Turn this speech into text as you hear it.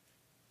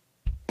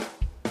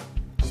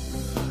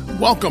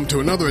Welcome to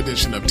another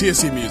edition of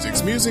TSC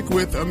Music's Music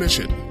with a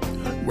Mission,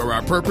 where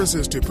our purpose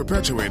is to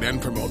perpetuate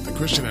and promote the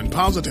Christian and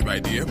positive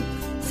idea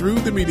through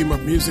the medium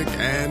of music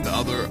and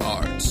other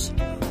arts.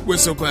 We're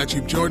so glad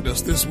you've joined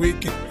us this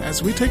week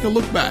as we take a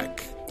look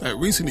back at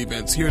recent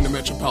events here in the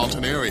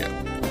metropolitan area.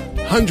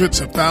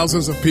 Hundreds of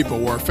thousands of people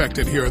were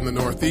affected here in the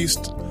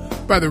Northeast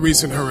by the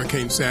recent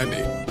Hurricane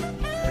Sandy.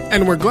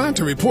 And we're glad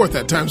to report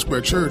that Times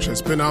Square Church has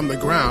been on the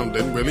ground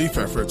in relief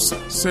efforts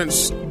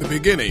since the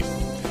beginning.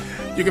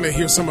 You're going to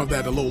hear some of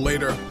that a little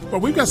later, but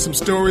we've got some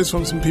stories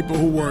from some people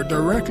who were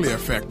directly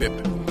affected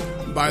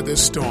by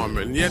this storm,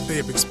 and yet they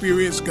have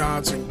experienced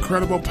God's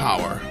incredible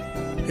power,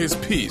 His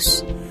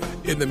peace,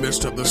 in the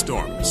midst of the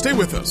storm. Stay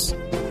with us,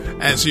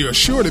 as you are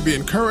sure to be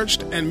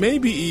encouraged and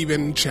maybe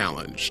even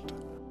challenged.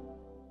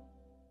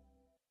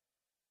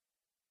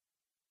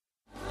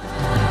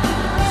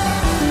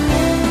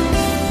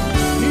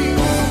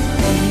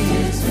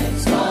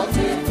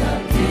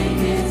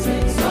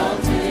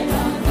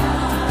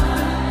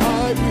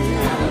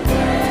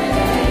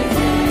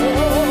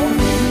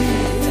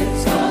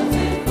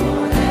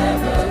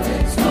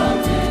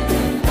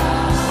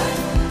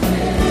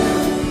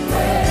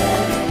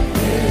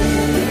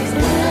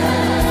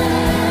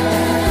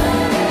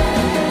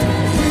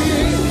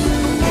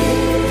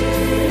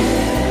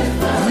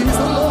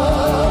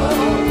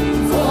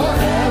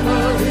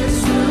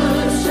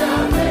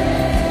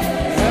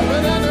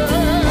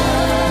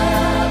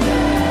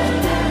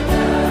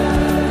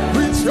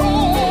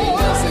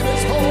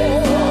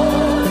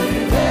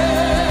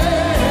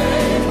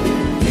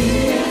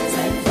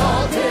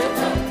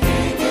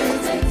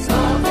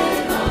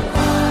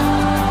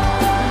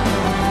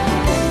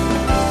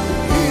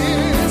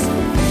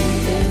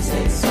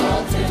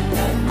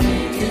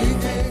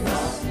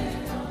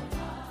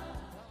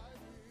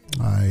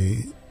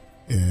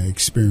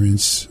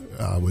 Experience,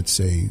 I would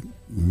say,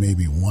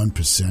 maybe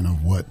 1%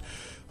 of what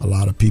a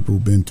lot of people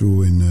have been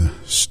through in the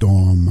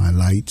storm. My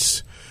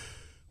lights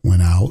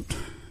went out,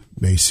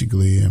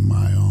 basically, and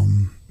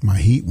my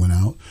heat went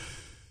out,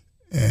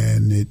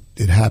 and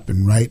it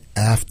happened right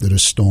after the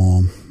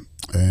storm,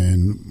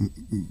 and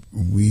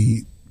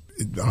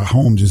our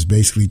home just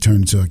basically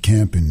turned into a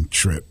camping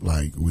trip.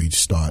 Like, we'd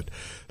start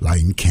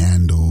lighting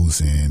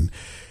candles, and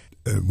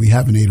we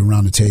haven't ate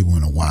around the table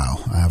in a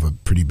while. I have a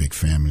pretty big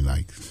family,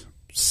 like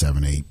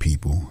 7, 8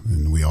 people,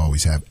 and we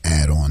always have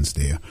add-ons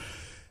there.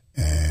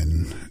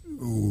 And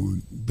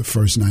the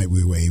first night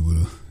we were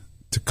able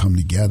to come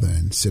together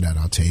and sit at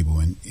our table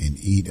and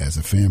eat as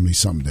a family,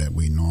 something that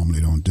we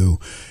normally don't do.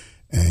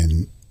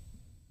 And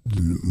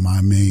my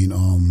main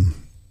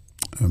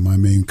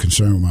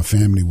concern with my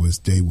family was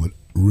they would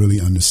really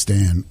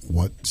understand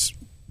what's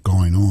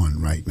going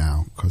on right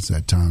now, because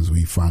at times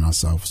we find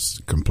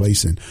ourselves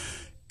complacent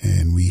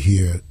and we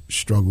hear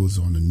struggles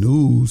on the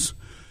news,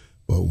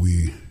 but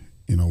we're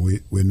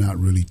not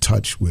really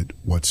touched with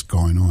what's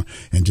going on.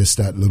 And just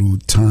that little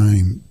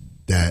time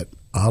that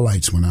our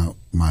lights went out,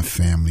 my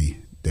family,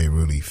 they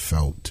really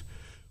felt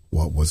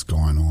what was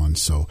going on.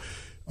 So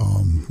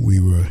we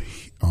were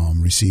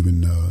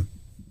receiving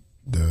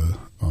the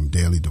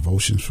daily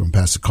devotions from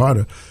Pastor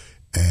Carter,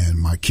 and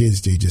my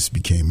kids, they just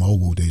became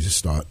mobile. They just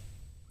start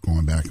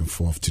going back and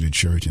forth to the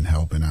church and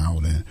helping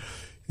out, and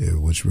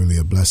it was really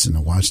a blessing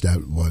to watch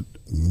that. But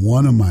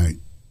one of my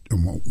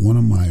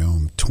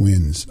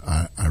twins,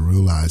 I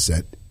realized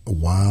that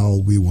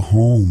while we were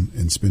home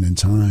and spending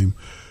time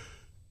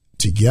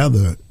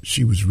together,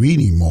 she was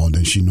reading more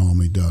than she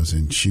normally does,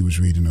 and she was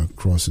reading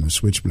Crossing the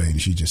Switchblade,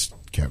 and she just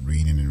kept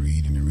reading and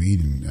reading and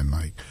reading, and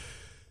like,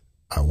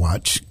 I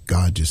watched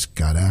God just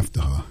got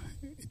after her,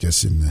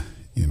 just in the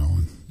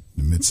in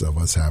the midst of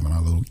us having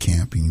our little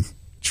camping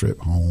trip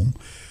home.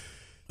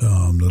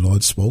 The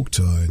Lord spoke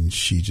to her, and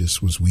she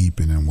just was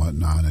weeping and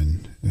whatnot,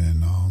 and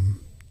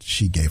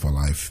she gave her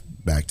life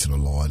back to the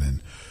Lord.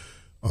 And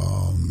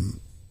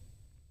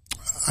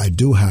I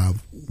do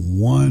have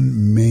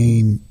one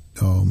main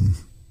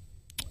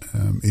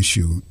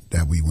issue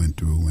that we went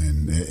through,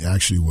 and it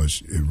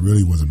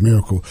really was a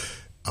miracle.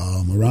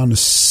 Around the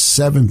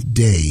 7th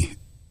day,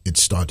 it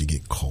started to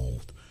get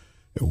cold.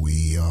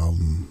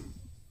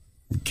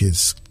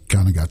 Kids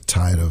kind of got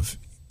tired of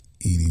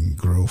eating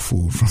grilled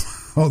food from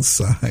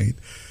outside,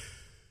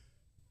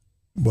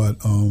 but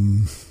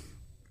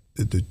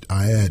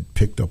I had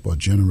picked up a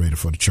generator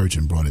for the church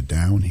and brought it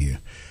down here,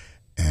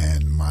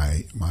 and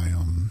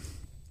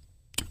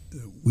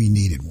we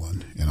needed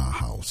one in our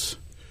house.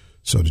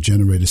 So the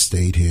generator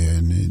stayed here,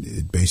 and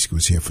it basically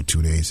was here for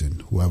 2 days,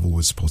 and whoever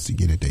was supposed to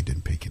get it, they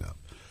didn't pick it up.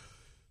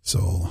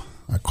 So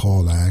I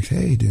called, I asked,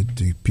 hey,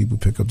 did people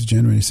pick up the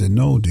generator? He said,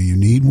 no. Do you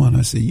need one?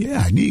 I said,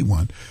 yeah, I need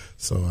one.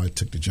 So I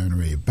took the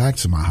generator back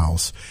to my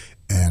house,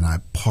 and I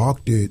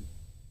parked it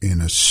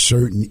in a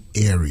certain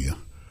area.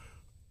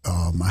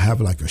 I have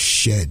like a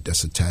shed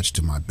that's attached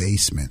to my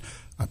basement.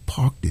 I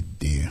parked it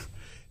there.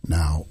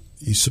 Now,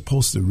 you're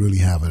supposed to really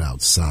have it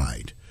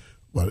outside,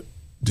 but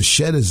the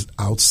shed is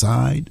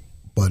outside,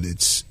 but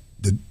it's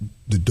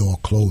the door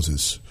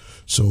closes.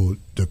 So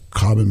the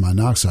carbon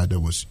monoxide that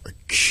was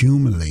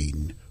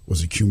accumulating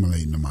was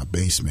accumulating in my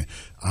basement.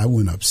 I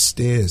went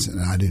upstairs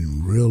and I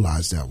didn't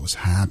realize that was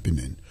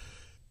happening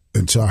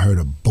until I heard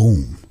a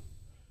boom.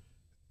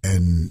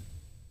 And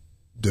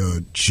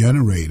the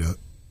generator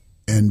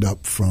ended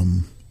up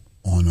from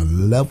on a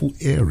level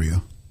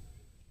area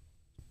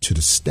to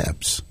the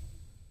steps.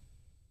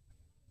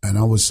 And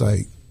I was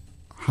like,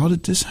 how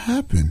did this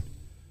happen?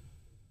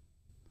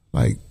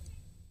 Like,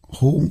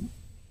 who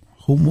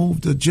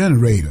moved the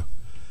generator?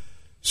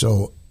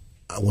 So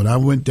when I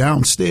went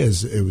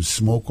downstairs, it was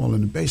smoke all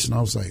in the basement.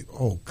 I was like,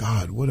 oh,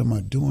 God, what am I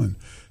doing?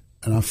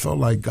 And I felt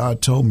like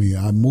God told me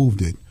I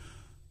moved it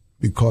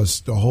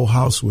because the whole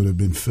house would have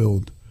been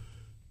filled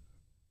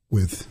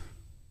with,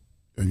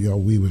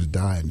 we would have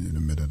died in the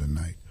middle of the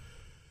night.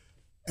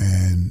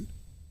 And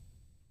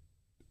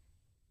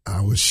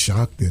I was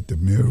shocked at the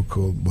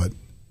miracle, but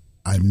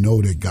I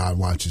know that God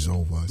watches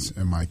over us.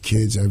 And my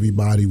kids,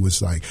 everybody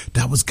was like,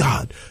 that was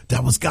God.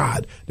 That was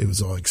God. They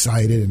was all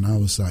excited. And I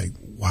was like,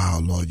 wow,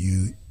 Lord,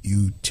 you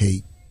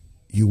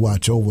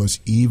watch over us.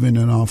 Even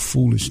in our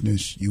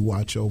foolishness, you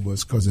watch over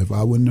us. Because if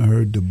I wouldn't have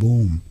heard the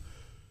boom,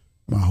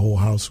 my whole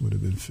house would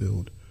have been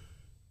filled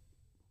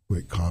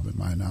with carbon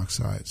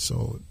monoxide.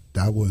 So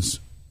that was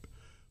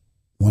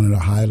one of the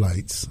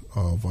highlights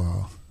of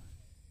our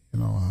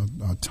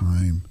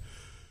time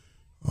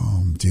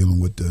dealing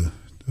with the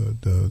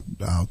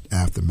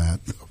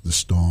aftermath of the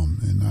storm.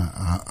 And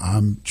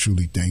I'm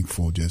truly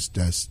thankful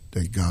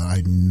that God,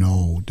 I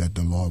know that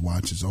the Lord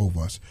watches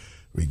over us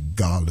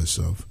regardless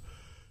of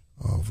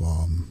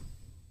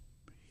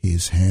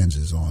his hands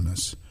is on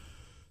us.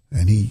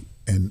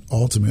 And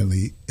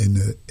ultimately in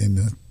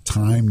the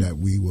time that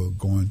we were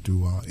going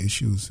through our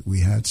issues, we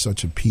had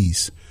such a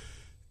peace.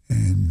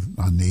 And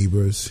our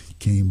neighbors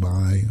came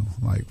by,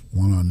 like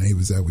one of our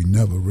neighbors that we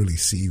never really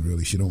see,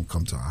 she don't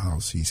come to our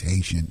house. She's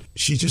Haitian.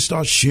 She just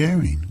starts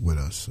sharing with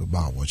us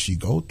about what she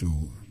go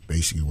through,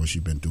 basically what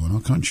she's been through in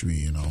our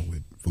country,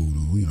 with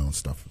voodoo,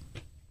 stuff,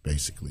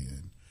 basically.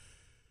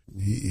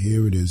 And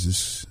here it is,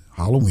 it's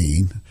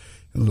Halloween,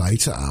 and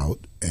lights are out,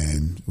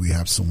 and we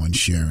have someone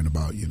sharing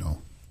about,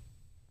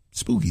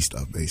 spooky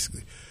stuff,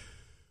 basically.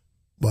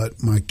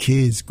 But my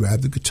kids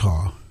grab the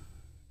guitar,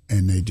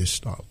 and they just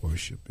start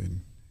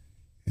worshiping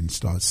and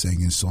start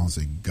singing songs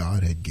that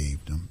God had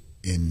gave them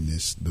in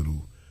this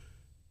little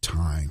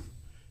time.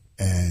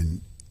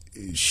 And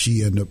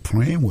she ended up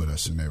praying with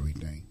us and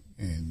everything.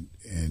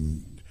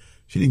 And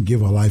she didn't give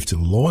her life to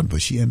the Lord,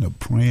 but she ended up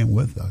praying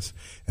with us.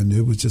 And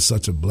it was just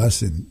such a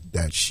blessing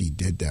that she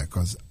did that,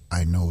 because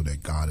I know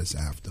that God is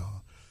after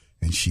her.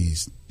 And she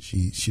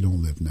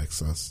don't live next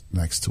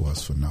to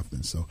us for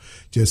nothing. So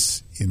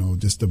just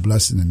the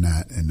blessing in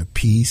that, and the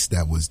peace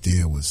that was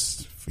there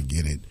was,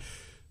 forget it.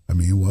 I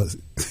mean,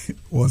 it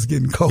was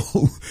getting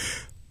cold,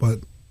 but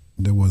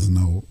there was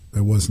no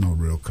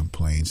real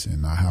complaints.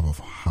 And I have a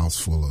house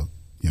full of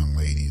young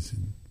ladies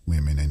and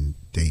women, and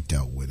they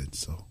dealt with it.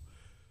 So,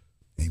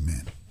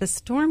 amen. The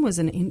storm was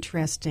an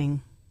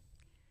interesting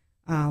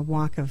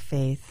walk of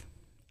faith.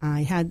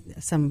 I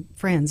had some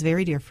friends,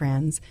 very dear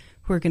friends,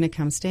 who were going to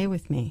come stay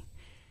with me.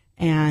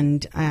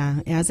 And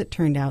as it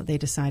turned out, they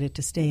decided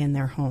to stay in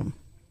their home.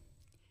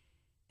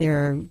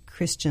 They're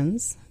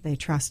Christians. They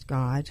trust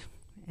God.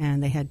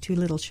 And they had 2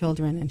 little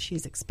children, and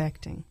she's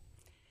expecting.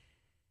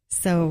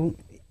 So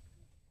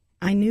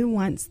I knew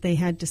once they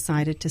had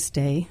decided to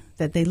stay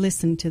that they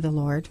listened to the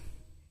Lord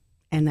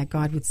and that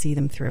God would see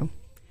them through.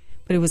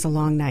 But it was a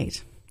long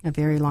night, a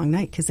very long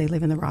night, because they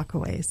live in the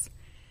Rockaways.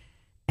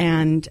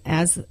 And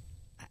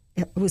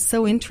it was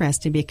so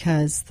interesting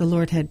because the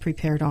Lord had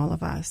prepared all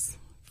of us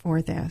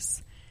for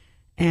this.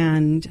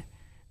 And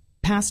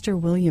Pastor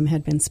William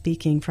had been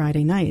speaking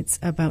Friday nights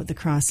about the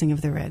crossing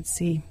of the Red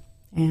Sea.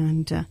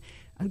 And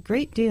a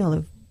great deal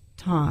of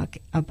talk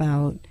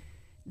about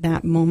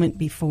that moment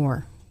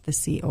before the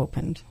sea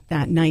opened,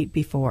 that night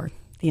before,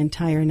 the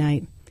entire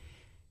night.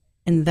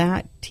 And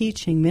that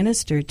teaching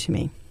ministered to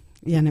me,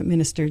 and it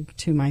ministered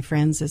to my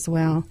friends as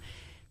well,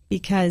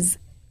 because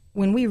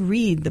when we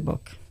read the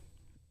book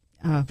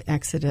of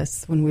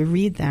Exodus, when we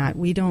read that,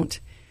 we know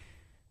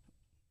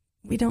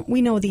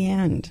the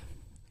end.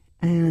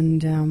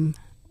 And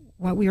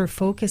what we were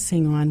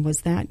focusing on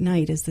was that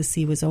night as the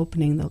sea was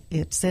opening.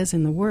 It says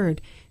in the Word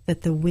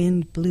that the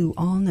wind blew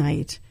all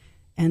night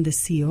and the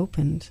sea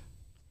opened.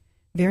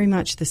 Very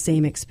much the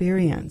same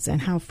experience,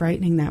 and how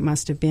frightening that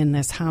must have been,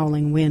 this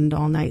howling wind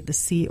all night, the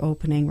sea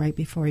opening right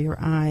before your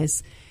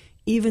eyes.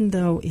 Even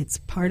though it's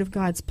part of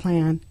God's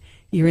plan,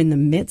 you're in the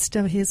midst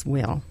of His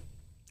will.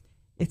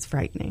 It's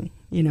frightening,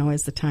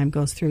 as the time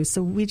goes through.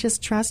 So we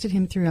just trusted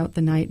Him throughout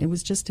the night. It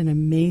was just an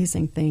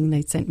amazing thing.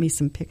 They sent me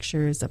some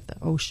pictures of the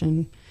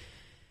ocean.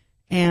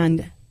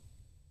 And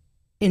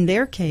in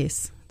their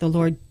case, the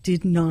Lord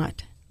did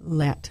not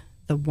let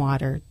the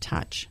water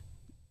touch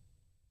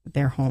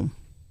their home.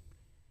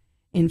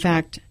 In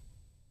fact,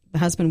 the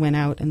husband went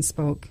out and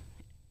spoke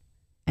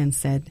and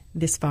said,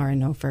 "This far and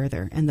no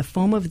further." And the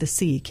foam of the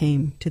sea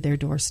came to their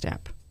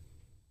doorstep.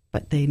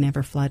 But they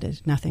never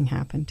flooded. Nothing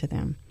happened to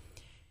them.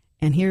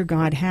 And here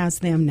God has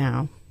them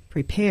now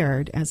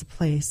prepared as a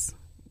place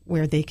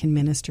where they can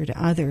minister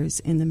to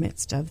others in the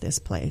midst of this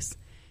place.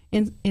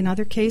 In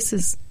other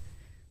cases,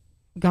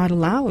 God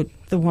allowed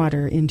the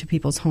water into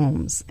people's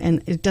homes,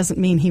 and it doesn't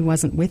mean he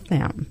wasn't with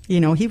them.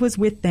 He was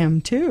with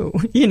them too,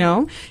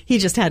 He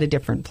just had a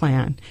different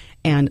plan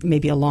and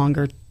maybe a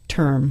longer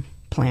term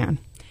plan.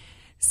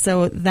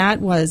 So that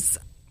was,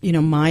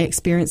 my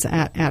experience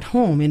at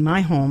home, in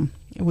my home.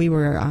 We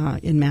were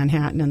in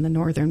Manhattan in the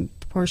northern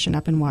portion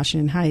up in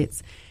Washington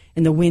Heights,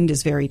 and the wind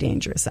is very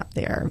dangerous up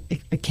there.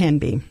 It can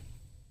be.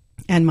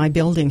 And my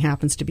building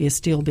happens to be a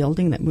steel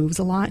building that moves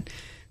a lot.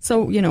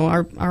 So,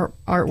 our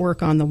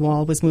artwork on the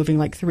wall was moving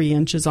like 3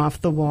 inches off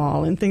the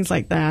wall and things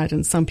like that.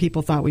 And some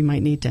people thought we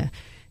might need to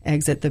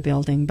exit the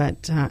building.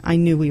 But I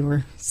knew we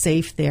were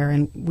safe there,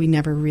 and we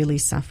never really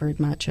suffered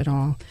much at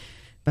all.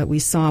 But we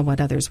saw what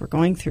others were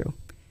going through.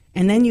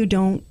 And then you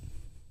don't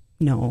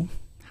know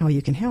how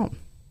you can help.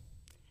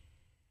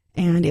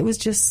 And it was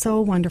just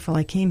so wonderful.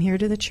 I came here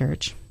to the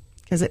church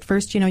because at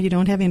first, you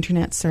don't have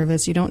internet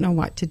service. You don't know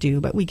what to do,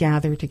 but we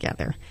gather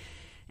together.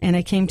 And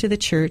I came to the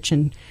church,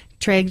 and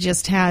Treg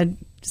just had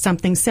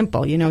something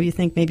simple. You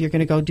think maybe you're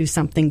going to go do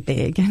something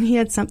big. And he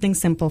had something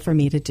simple for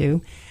me to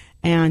do.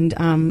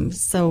 And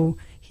so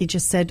he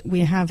just said,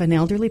 we have an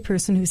elderly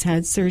person who's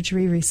had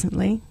surgery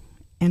recently,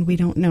 and we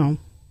don't know,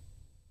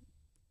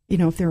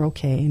 if they're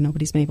okay, and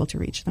nobody's been able to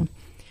reach them.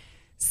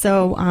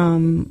 So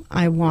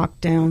I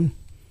walked down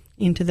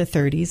into the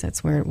 30s,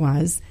 that's where it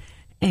was,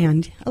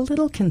 and a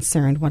little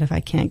concerned, what if I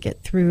can't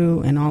get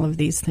through and all of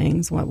these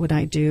things? What would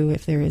I do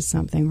if there is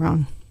something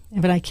wrong?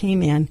 But I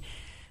came in,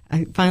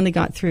 I finally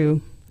got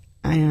through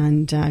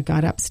and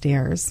got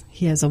upstairs.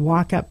 He has a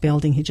walk-up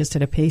building. He just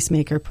had a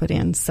pacemaker put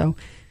in. So,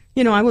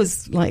 I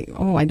was like,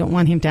 I don't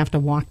want him to have to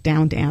walk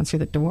down to answer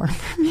the door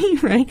for me,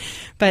 right?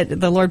 But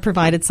the Lord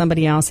provided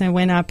somebody else. And I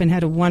went up and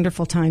had a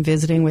wonderful time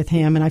visiting with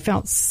him. And I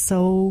felt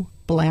so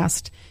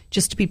blessed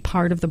just to be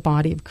part of the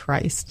body of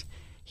Christ.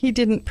 He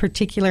didn't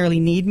particularly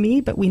need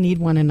me, but we need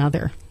one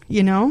another,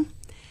 And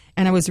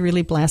I was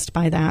really blessed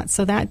by that.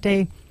 So that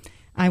day,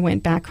 I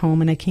went back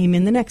home and I came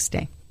in the next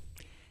day.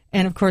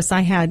 And of course,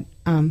 I had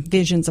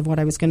visions of what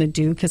I was going to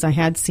do because I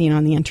had seen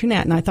on the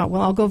internet. And I thought,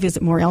 well, I'll go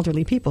visit more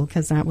elderly people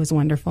because that was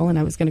wonderful. And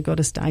I was going to go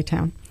to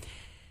Stuytown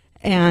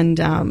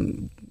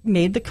and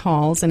made the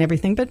calls and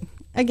everything. But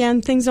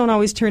again, things don't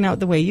always turn out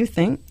the way you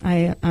think.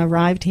 I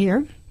arrived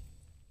here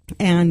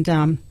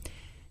and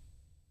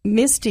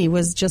Misty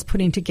was just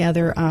putting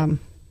together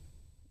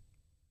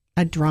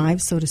a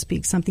drive, so to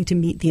speak, something to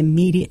meet the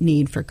immediate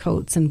need for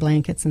coats and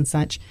blankets and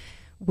such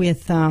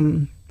with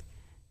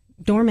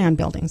doorman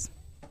buildings.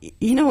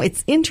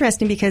 It's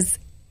interesting because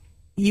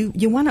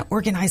you want to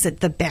organize it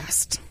the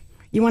best.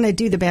 You want to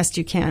do the best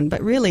you can,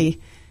 but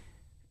really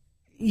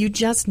you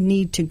just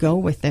need to go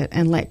with it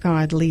and let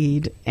God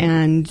lead,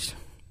 and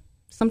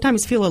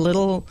sometimes feel a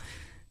little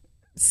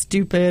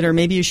stupid, or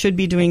maybe you should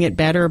be doing it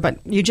better, but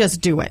you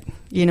just do it.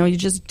 You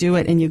just do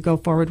it and you go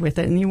forward with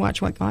it and you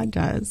watch what God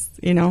does,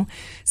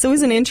 So it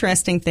was an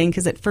interesting thing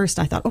because at first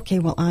I thought, okay,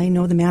 well, I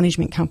know the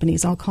management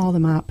companies. I'll call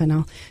them up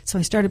so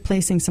I started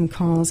placing some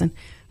calls and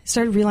I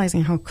started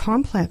realizing how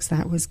complex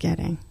that was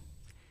getting.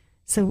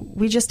 So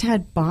we just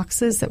had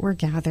boxes that were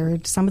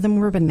gathered. Some of them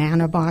were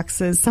banana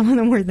boxes. Some of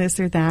them were this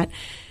or that.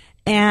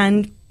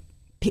 And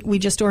we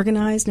just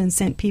organized and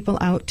sent people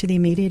out to the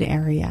immediate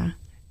area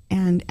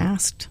and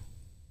asked,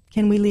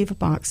 can we leave a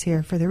box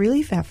here for the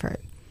relief effort?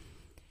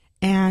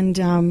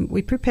 And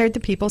we prepared the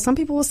people. Some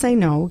people will say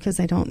no because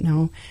they don't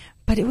know.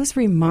 But it was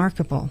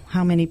remarkable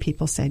how many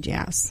people said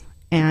yes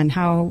and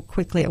how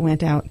quickly it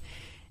went out.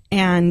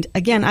 And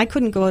again, I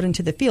couldn't go out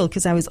into the field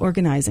because I was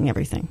organizing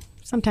everything.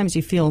 Sometimes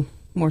you feel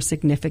more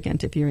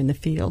significant if you're in the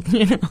field,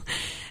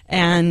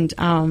 And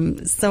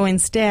so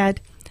instead,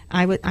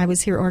 I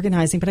was here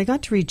organizing, but I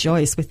got to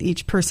rejoice with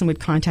each person would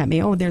contact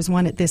me. Oh, there's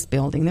one at this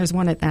building. There's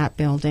one at that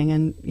building,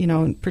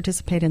 and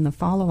participate in the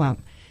follow-up.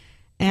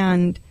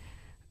 And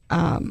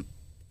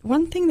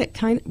one thing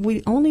that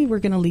we only were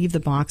going to leave the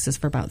boxes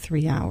for about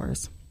 3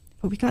 hours,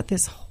 but we got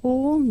this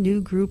whole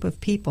new group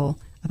of people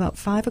about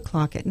 5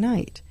 o'clock at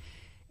night.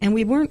 And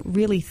we weren't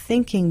really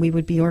thinking we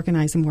would be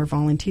organizing more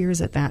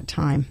volunteers at that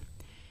time.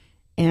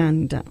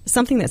 And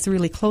something that's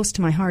really close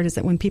to my heart is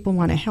that when people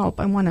want to help,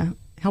 I want to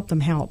help them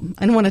help.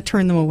 I don't want to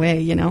turn them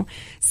away,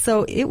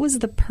 So it was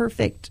the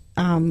perfect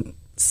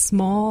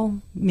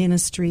small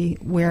ministry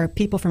where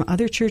people from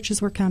other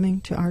churches were coming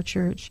to our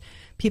church,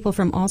 people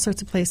from all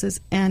sorts of places.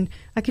 And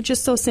I could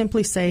just so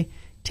simply say,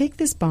 take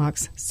this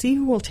box, see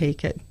who will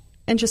take it,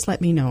 and just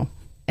let me know.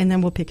 And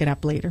then we'll pick it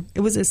up later.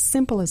 It was as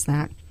simple as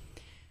that.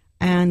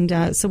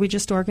 And so we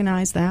just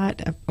organized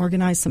that,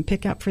 organized some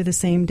pickup for the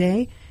same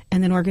day,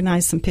 and then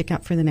organized some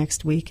pickup for the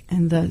next week.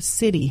 And the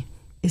city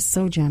is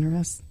so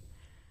generous.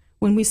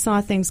 When we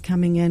saw things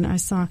coming in, I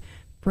saw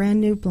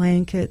brand new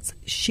blankets,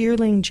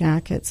 shearling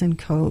jackets and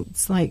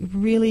coats, like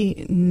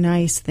really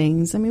nice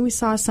things. I mean, we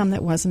saw some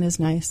that wasn't as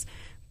nice,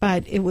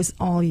 but it was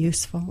all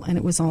useful and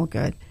it was all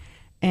good.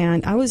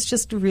 And I was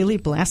just really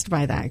blessed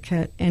by that.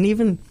 And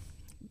even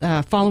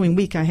the following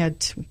week, I had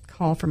to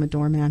call from a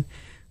doorman.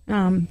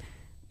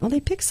 well, they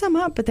picked some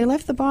up, but they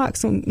left the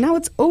box, and now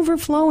it's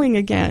overflowing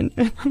again.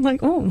 And I'm like,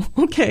 oh,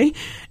 okay.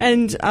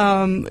 And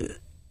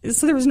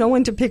so there was no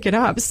one to pick it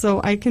up,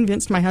 so I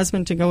convinced my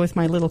husband to go with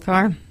my little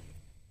car.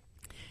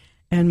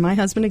 And my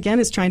husband, again,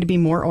 is trying to be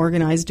more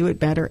organized, do it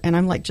better. And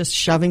I'm like just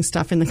shoving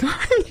stuff in the car,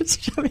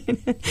 just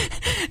shoving it,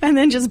 and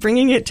then just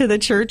bringing it to the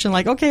church and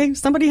like, okay,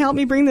 somebody help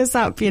me bring this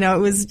up. You know,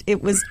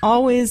 it was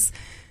always,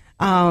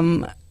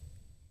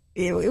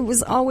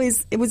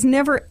 it was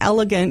never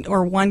elegant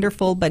or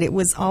wonderful, but it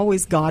was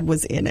always God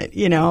was in it,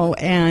 you know,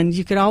 and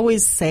you could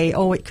always say,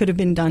 oh, it could have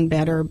been done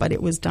better, but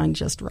it was done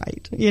just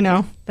right. You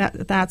know,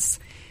 that's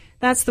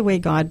the way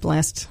God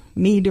blessed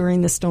me during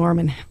the storm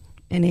and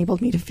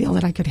enabled me to feel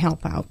that I could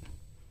help out.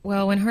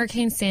 Well, when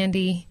Hurricane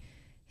Sandy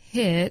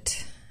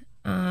hit,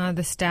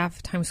 the staff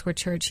at Times Square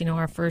Church, you know,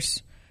 our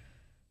first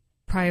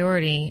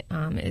priority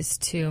is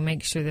to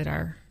make sure that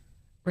our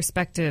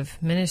respective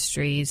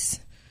ministries,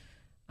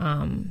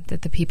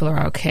 that the people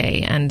are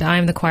okay. And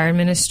I'm the choir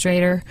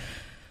administrator.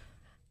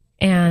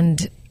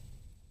 And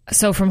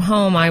so from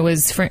home, I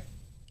was,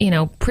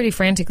 pretty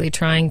frantically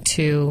trying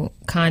to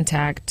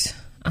contact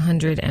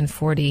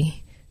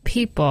 140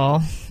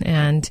 people.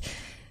 And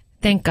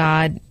thank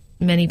God,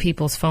 many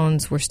people's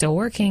phones were still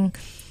working.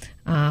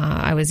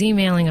 I was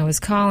emailing, I was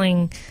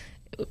calling,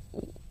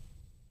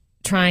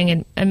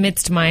 trying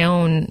amidst my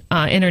own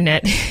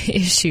internet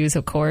issues,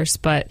 of course.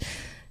 But,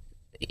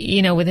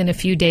 you know, within a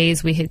few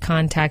days, we had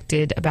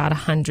contacted about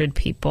 100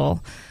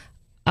 people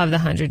of the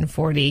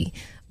 140.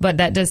 But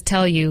that does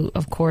tell you,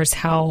 of course,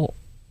 how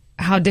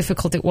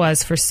difficult it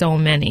was for so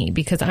many,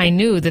 because I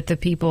knew that the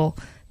people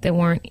that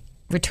weren't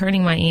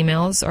returning my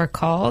emails or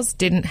calls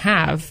didn't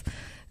have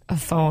a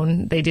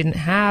phone. They didn't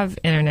have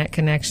internet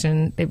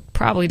connection. They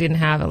probably didn't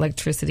have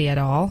electricity at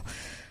all.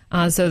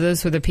 So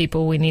those were the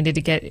people we needed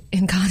to get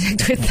in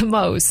contact with the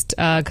most,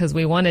 because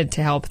we wanted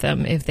to help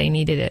them if they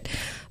needed it.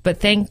 But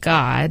thank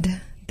God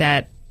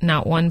that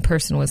not one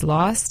person was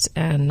lost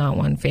and not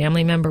one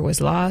family member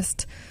was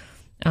lost.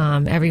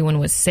 Everyone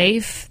was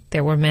safe.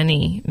 There were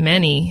many,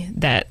 many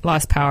that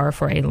lost power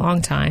for a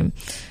long time.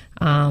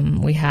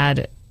 We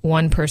had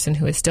one person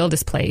who is still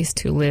displaced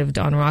who lived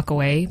on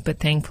Rockaway, but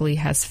thankfully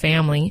has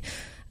family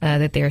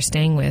that they are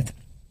staying with.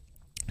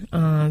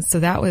 So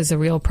that was a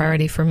real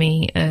priority for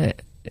me.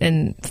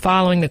 And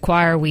following the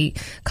choir, we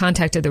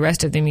contacted the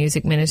rest of the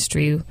music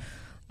ministry,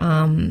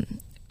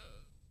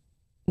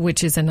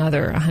 which is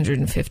another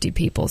 150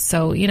 people.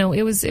 So, you know,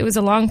 it was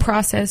a long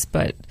process,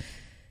 but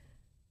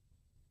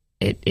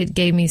it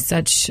gave me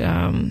such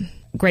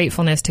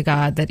gratefulness to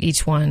God that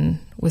each one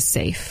was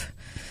safe.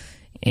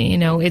 You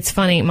know, it's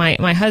funny.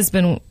 My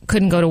husband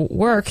couldn't go to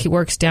work. He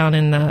works down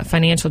in the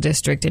financial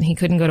district, and he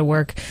couldn't go to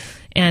work.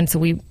 And so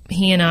we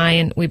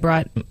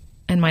brought,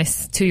 and my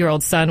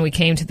 2-year-old son, we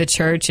came to the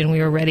church, and we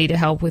were ready to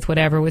help with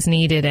whatever was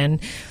needed. And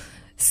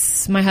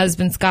my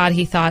husband, Scott,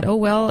 he thought, oh,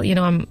 well, you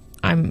know,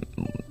 I'm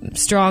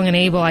strong and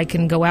able. I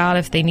can go out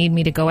if they need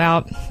me to go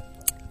out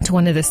to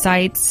one of the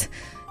sites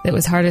that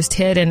was hardest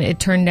hit. And it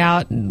turned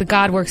out the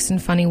God works in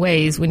funny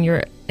ways. When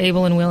you're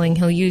able and willing,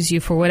 he'll use you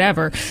for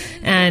whatever.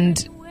 And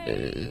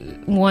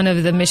one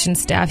of the mission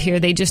staff here,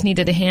 they just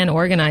needed a hand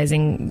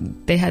organizing.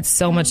 They had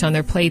so much on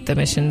their plate, the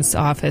missions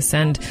office.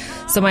 And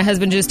so my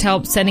husband just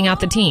helped sending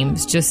out the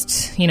teams,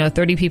 just,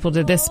 30 people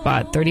to this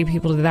spot, 30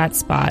 people to that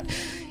spot,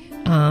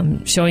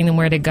 showing them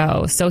where to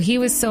go. So he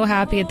was so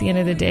happy at the end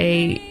of the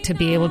day to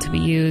be able to be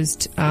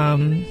used.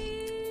 And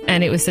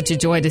it was such a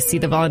joy to see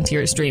the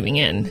volunteers streaming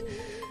in.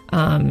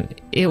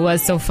 It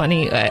was so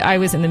funny. I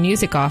was in the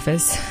music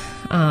office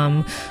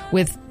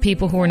with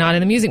people who were not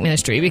in the music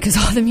ministry, because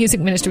all the music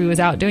ministry was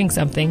out doing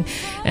something.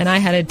 And I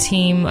had a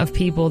team of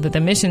people that the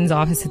missions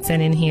office had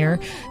sent in here.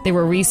 They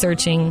were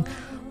researching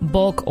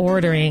bulk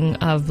ordering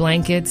of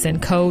blankets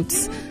and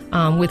coats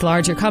with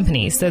larger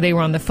companies. So they were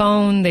on the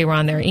phone, they were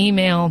on their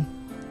email,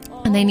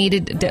 and they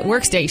needed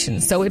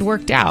workstations. So it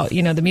worked out.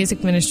 You know, the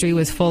music ministry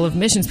was full of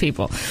missions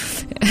people.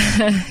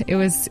 It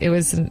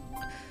was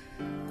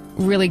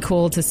really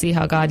cool to see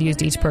how God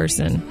used each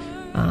person.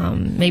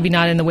 Maybe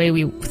not in the way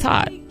we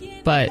thought,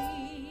 but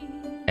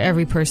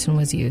every person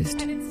was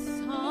used.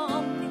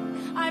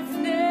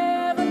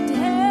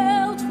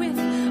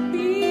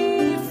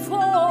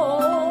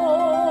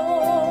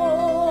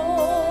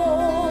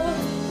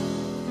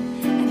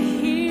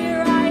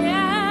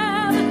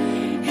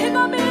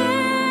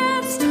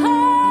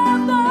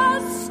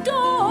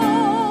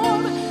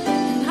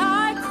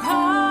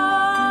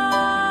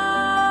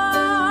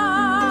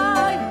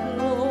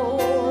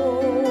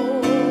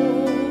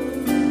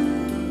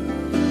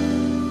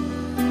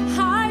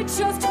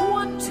 Just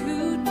want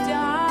to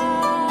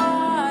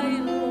die.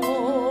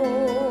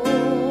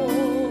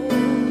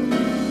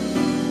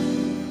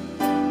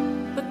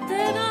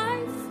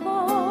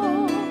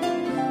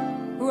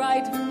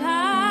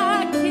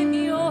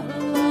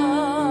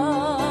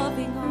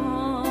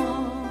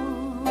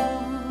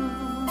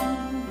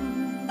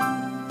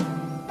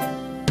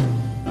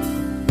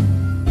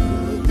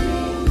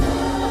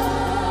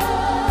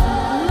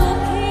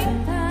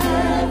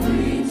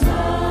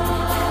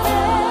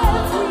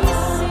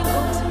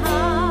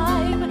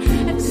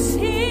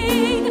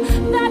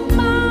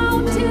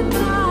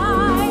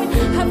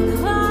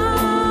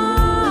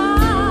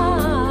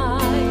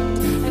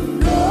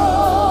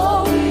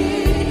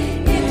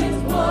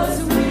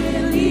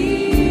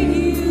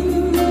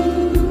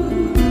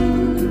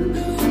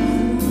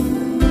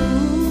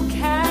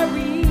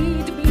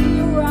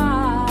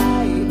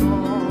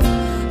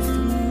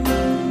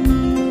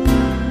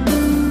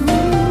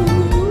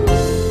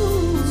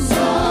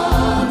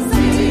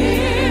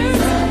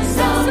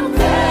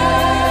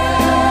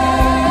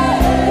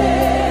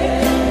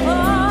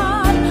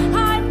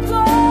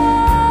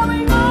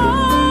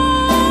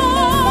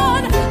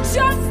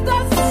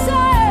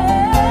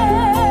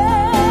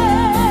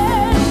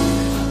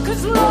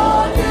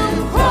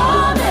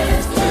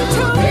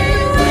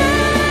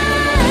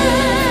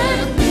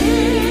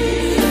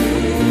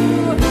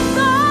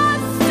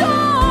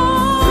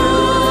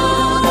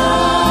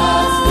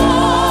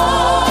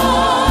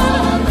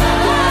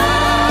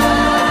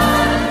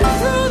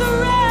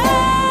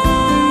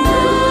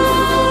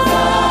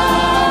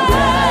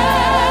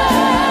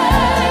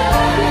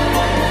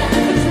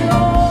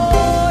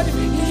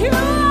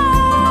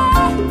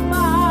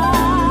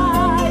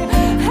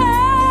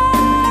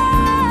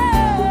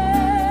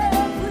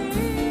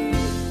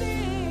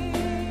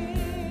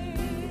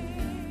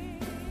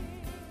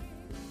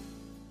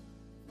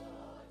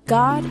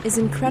 God is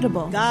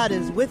incredible. God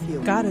is with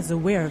you. God is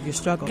aware of your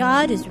struggle.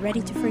 God is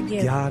ready to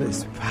forgive. God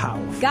is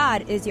powerful.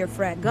 God is your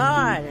friend.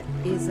 God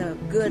is a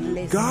good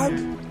listener.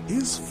 God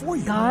is for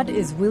you. God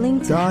is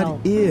willing to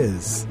help. God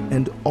is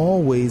and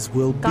always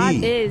will be. God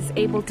is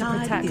able to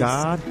protect.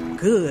 God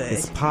good.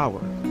 is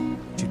power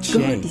to God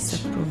change.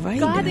 is a provider.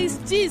 God is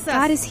Jesus.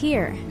 God is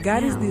here.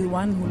 God is the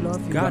one who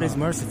loves you. God is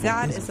merciful.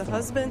 God is a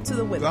husband to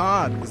the widow.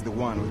 God is the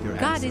one with your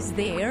God answer. is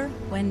there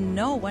when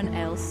no one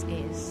else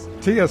is.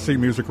 TSC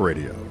Music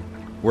Radio,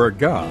 where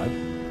God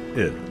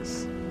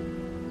is.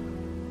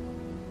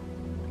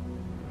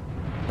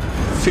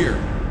 Fear.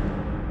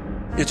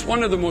 It's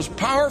one of the most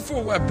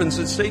powerful weapons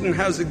that Satan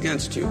has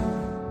against you.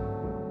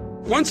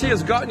 Once he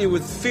has gotten you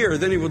with fear,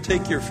 then he will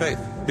take your faith,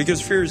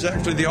 because fear is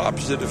actually the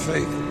opposite of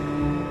faith.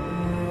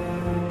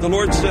 The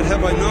Lord said,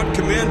 "Have I not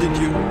commanded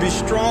you? Be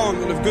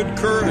strong and of good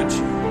courage.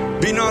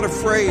 Be not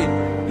afraid,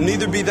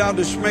 neither be thou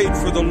dismayed,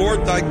 for the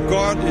Lord thy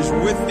God is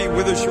with thee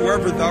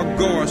whithersoever thou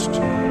goest."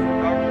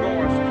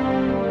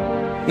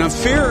 Now,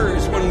 fear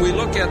is when we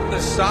look at the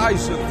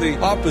size of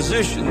the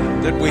opposition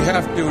that we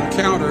have to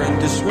encounter, and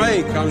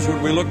dismay comes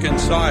when we look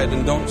inside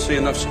and don't see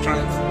enough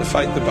strength to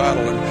fight the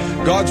battle.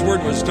 And God's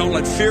word was, don't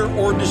let fear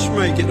or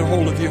dismay get a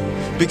hold of you,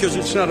 because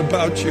it's not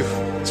about you.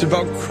 It's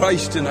about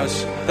Christ in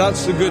us.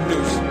 That's the good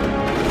news.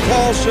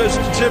 Paul says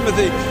to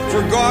Timothy,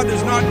 "For God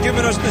has not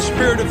given us the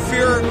spirit of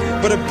fear,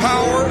 but of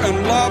power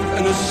and love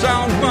and a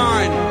sound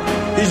mind."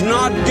 He's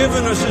not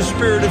given us a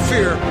spirit of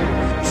fear.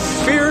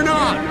 Fear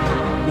not.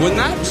 When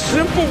that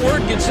simple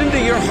word gets into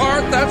your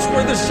heart, that's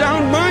where the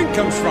sound mind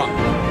comes from.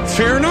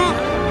 Fear not.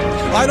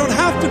 I don't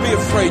have to be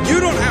afraid. You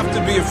don't have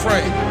to be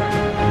afraid.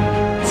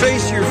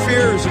 Face your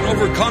fears and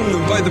overcome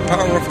them by the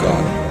power of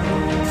God.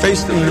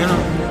 Face them now.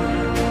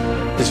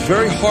 It's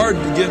very hard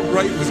to get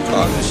right with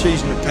God in a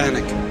season of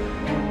panic.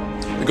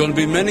 There are going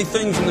to be many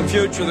things in the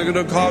future that are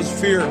going to cause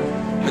fear.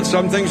 And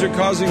some things are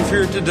causing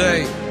fear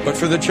today. But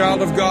for the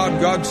child of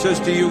God, God says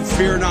to you,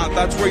 fear not.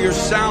 That's where your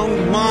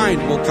sound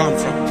mind will come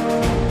from.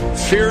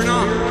 Fear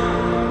not.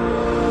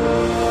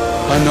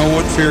 I know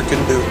what fear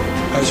can do.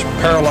 I was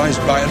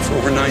paralyzed by it for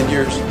over 9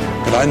 years.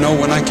 But I know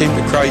when I came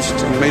to Christ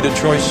and made a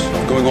choice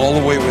of going all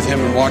the way with Him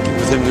and walking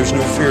with Him, there's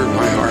no fear in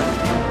my heart.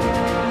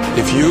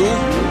 If you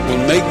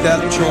will make that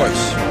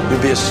choice,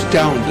 you'll be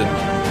astounded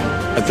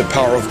at the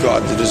power of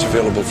God that is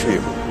available for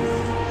you.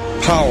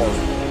 Power,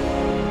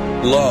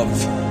 love,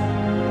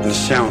 and a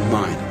sound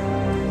mind.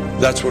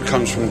 That's what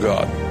comes from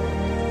God.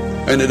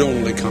 And it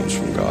only comes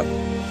from God.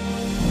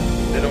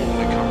 It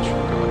only comes from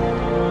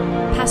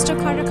God. Pastor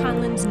Carter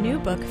Conlon's new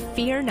book,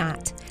 Fear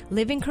Not,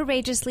 Living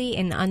Courageously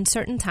in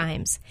Uncertain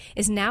Times,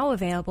 is now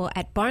available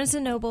at Barnes &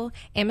 Noble,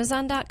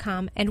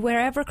 Amazon.com, and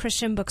wherever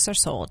Christian books are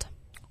sold.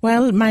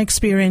 Well, my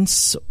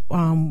experience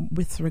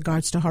with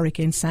regards to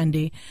Hurricane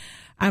Sandy,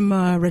 I'm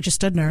a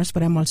registered nurse,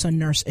 but I'm also a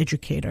nurse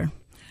educator.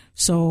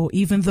 So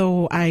even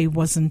though I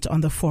wasn't on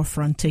the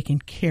forefront taking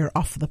care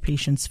of the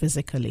patients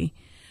physically,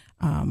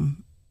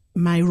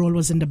 my role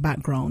was in the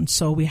background.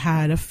 So we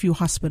had a few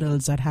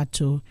hospitals that had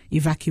to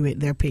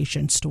evacuate their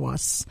patients to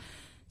us.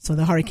 So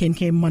the hurricane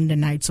came Monday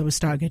night, so we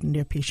started getting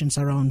their patients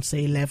around,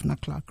 say, 11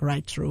 o'clock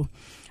right through.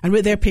 And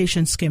with their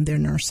patients came their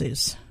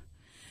nurses.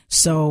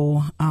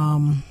 So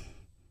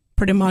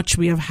pretty much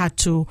we have had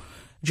to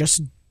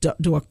just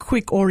do a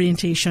quick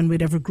orientation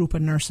with every group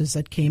of nurses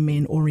that came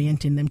in,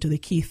 orienting them to the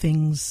key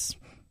things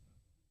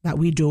that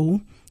we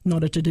do in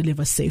order to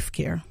deliver safe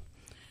care.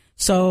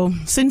 So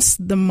since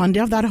the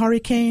Monday of that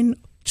hurricane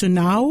to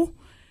now,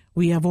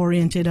 we have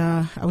oriented,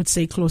 I would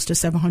say, close to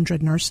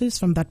 700 nurses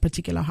from that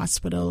particular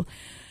hospital.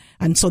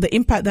 And so the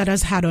impact that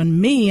has had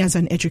on me as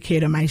an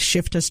educator, my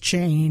shift has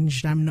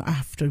changed. We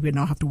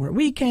now have to work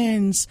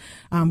weekends.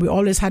 We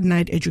always had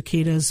night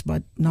educators,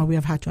 but now we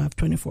have had to have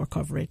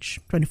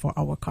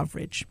 24-hour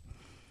coverage.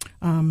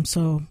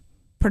 So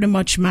pretty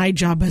much my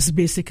job has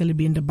basically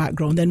been the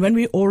background. And when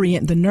we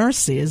orient the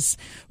nurses,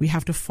 we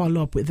have to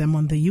follow up with them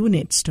on the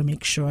units to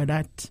make sure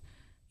that,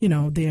 you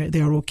know,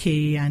 they're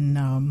okay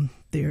and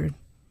they're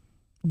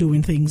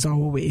doing things our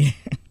way.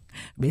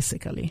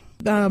 Basically.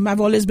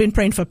 I've always been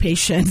praying for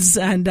patience,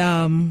 and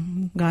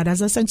God has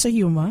a sense of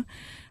humor.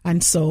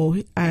 And so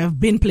I have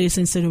been placed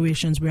in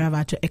situations where I've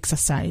had to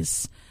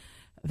exercise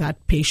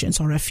that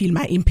patience, or I feel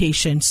my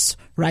impatience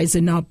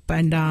rising up.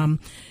 And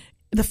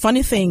the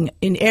funny thing,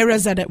 in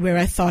areas where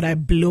I thought I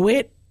blew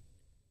it,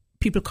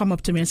 people come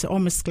up to me and say, "Oh,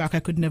 Miss Clark, I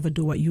could never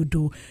do what you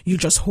do. You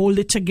just hold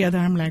it together."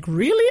 I'm like,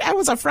 really? I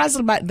was a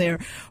frazzle back there.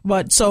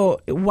 But so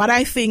what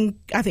I think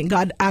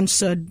God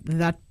answered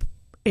that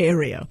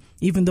area.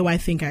 Even though I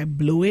think I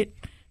blew it,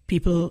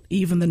 people,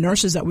 even the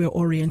nurses that we're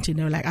orienting,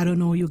 they're like, "I don't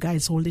know, you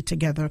guys hold it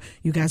together.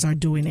 You guys are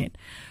doing it."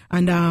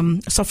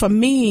 And so for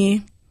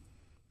me,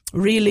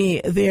 really,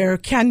 there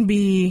can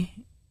be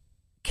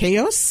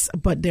chaos,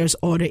 but there's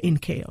order in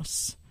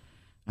chaos.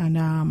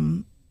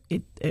 And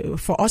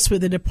for us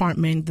with the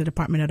department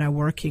that I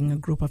work in, a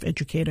group of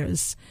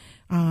educators,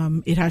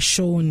 it has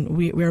shown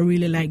we're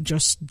really like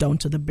just down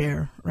to the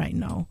bare right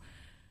now.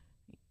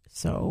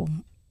 So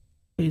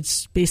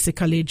it's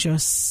basically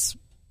just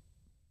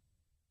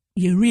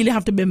you really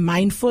have to be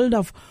mindful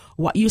of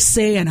what you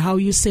say and how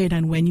you say it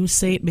and when you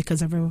say it,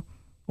 because everyone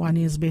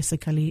is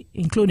basically,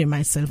 including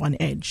myself, on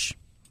edge.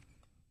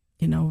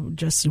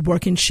 Just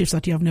working shifts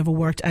that you have never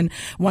worked. And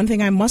one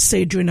thing I must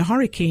say, during the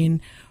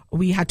hurricane,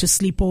 we had to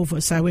sleep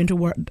over. So I went to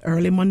work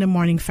early Monday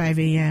morning, 5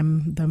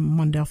 a.m., the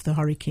Monday of the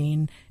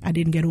hurricane. I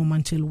didn't get home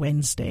until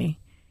Wednesday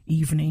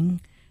evening.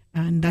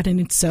 And that in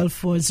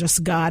itself was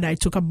just God. I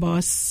took a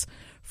bus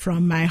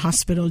from my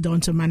hospital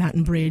down to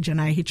Manhattan Bridge, and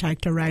I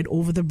hitchhiked a ride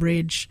over the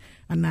bridge,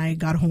 and I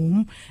got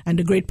home. And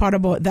the great part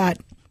about that,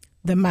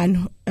 the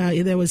man,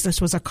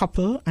 this was a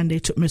couple, and they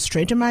took me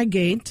straight to my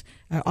gate.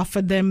 I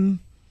offered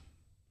them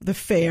the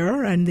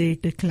fare, and they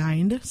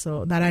declined.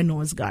 So that I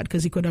know is God,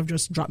 because he could have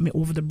just dropped me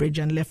over the bridge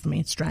and left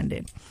me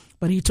stranded.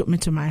 But he took me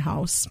to my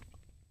house.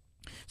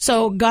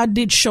 So God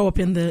did show up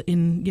in the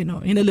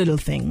little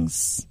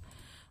things.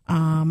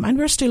 And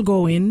we're still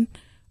going.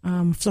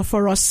 So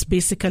for us,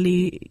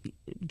 basically,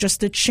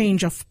 just a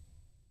change of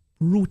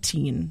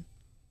routine.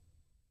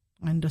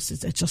 And it's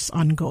just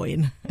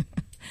ongoing.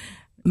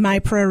 My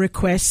prayer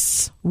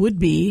requests would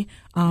be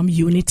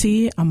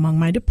unity among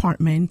my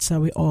department. So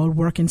we all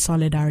work in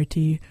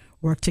solidarity,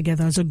 work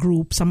together as a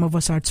group. Some of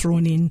us are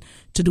thrown in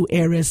to do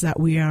areas that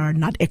we are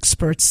not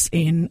experts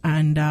in.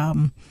 And,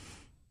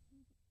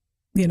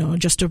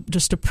 just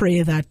to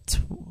pray that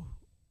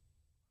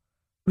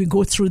we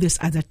go through this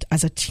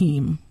as a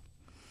team.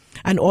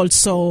 And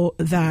also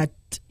that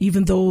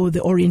even though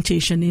the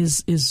orientation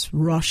is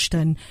rushed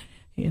and,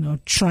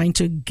 trying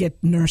to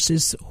get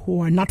nurses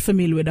who are not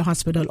familiar with the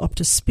hospital up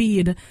to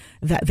speed,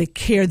 that the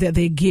care that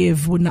they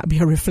give would not be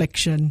a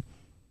reflection.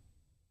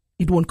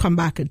 It won't come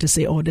back to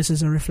say, oh, this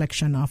is a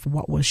reflection of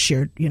what was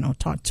shared,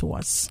 taught to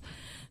us.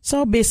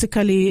 So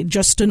basically,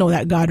 just to know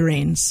that God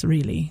reigns,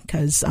 really,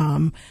 because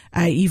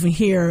I even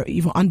hear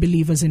even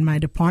unbelievers in my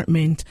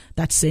department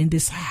that's saying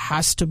this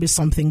has to be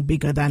something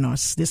bigger than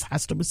us. This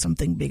has to be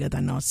something bigger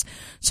than us.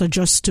 So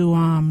just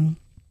to,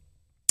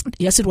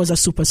 yes, it was a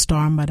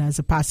superstorm, but as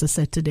the pastor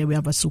said today, we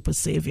have a super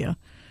savior.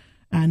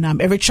 And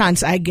every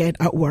chance I get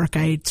at work,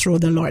 I throw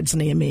the Lord's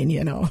name in,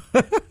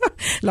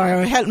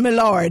 Lord, help me,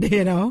 Lord,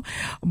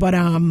 But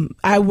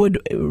I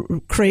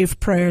would crave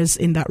prayers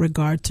in that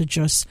regard to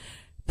just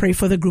pray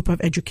for the group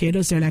of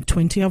educators. There are like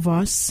 20 of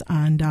us,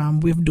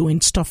 and we're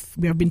doing stuff.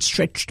 We have been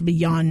stretched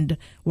beyond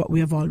what we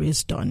have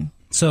always done.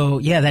 So,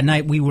 yeah, that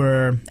night we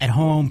were at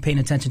home paying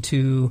attention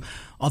to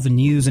all the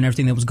news and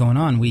everything that was going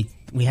on. We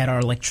had our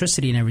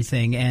electricity and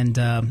everything, and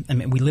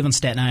we live on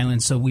Staten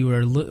Island, so we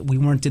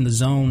weren't in the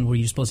zone where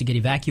you're supposed to get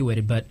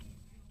evacuated. But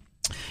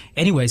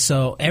anyway,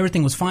 so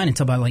everything was fine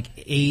until about like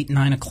 8,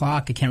 9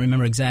 o'clock. I can't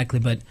remember exactly,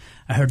 but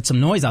I heard some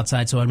noise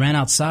outside, so I ran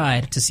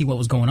outside to see what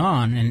was going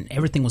on, and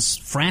everything was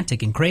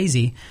frantic and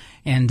crazy.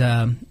 And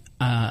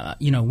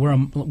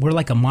we're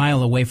like a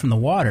mile away from the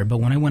water. But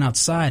when I went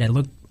outside,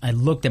 I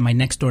looked at my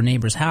next door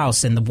neighbor's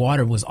house, and the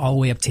water was all the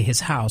way up to his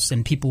house,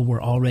 and people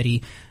were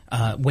already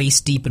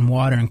waist deep in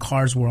water, and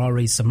cars were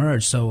already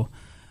submerged. So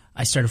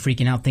I started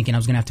freaking out, thinking I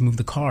was going to have to move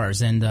the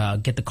cars and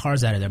get the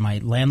cars out of there, my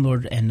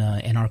landlord and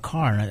our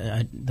car.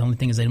 The only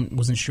thing is I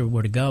wasn't sure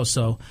where to go,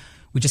 so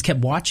we just kept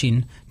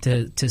watching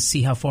to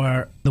see how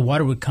far the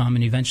water would come,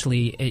 and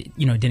eventually it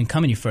didn't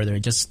come any further.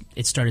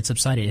 It started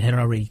subsiding. It had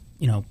already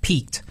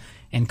peaked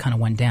and kind of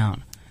went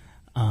down.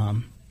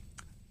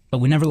 But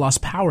we never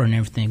lost power and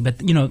everything.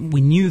 But, we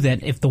knew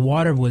that if the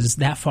water was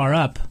that far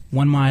up,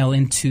 1 mile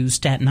into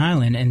Staten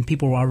Island, and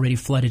people were already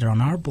flooded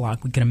on our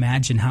block, we could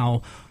imagine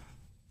how,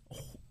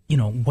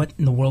 what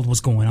in the world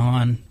was going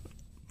on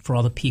for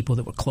all the people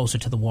that were closer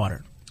to the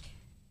water.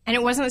 And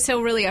it wasn't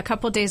until really a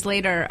couple days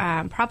later,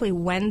 probably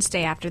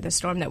Wednesday after the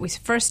storm, that we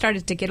first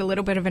started to get a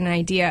little bit of an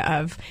idea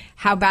of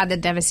how bad the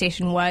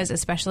devastation was,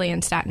 especially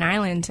in Staten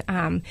Island,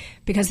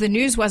 because the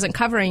news wasn't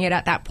covering it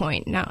at that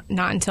point, not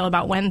until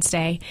about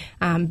Wednesday,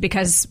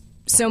 because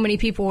so many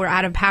people were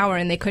out of power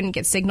and they couldn't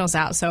get signals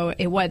out. So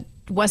it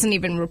wasn't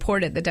even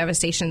reported, the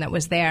devastation that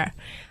was there.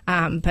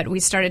 But we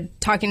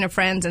started talking to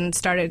friends and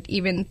started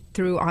even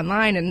through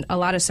online and a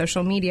lot of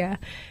social media,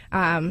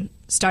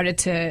 started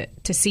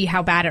to see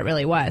how bad it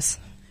really was.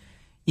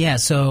 Yeah,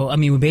 so,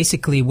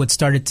 basically what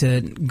started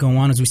to go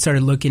on is we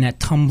started looking at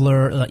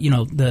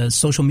Tumblr, the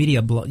social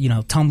media,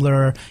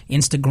 Tumblr,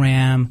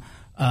 Instagram,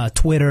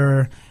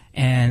 Twitter,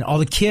 and all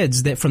the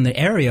kids that from the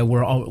area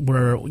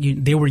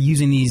were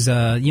using these,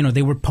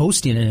 they were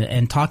posting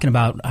and talking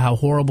about how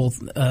horrible,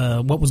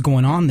 what was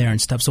going on there and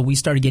stuff. So we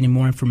started getting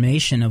more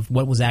information of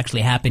what was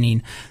actually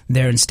happening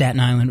there in Staten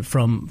Island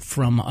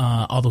from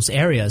all those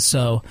areas.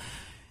 So,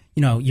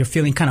 you're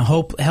feeling kind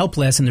of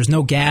helpless, and there's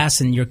no gas,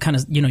 and you're kind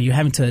of, you're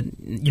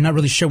not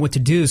really sure what to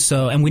do.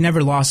 So, and we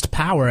never lost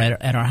power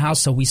at our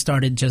house. So we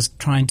started just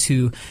trying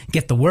to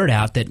get the word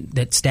out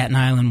that Staten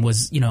Island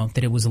was,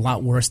 that it was a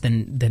lot worse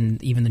than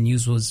even the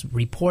news was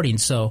reporting.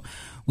 So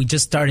we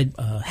just started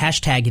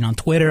hashtagging on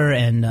Twitter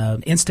and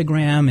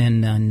Instagram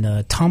and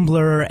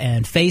Tumblr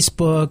and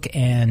Facebook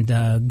and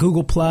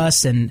Google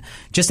Plus and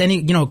just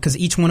any, because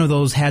each one of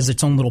those has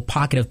its own little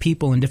pocket of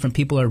people, and different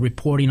people are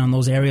reporting on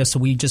those areas. So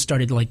we just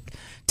started like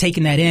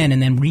taking that in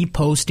and then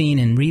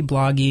reposting and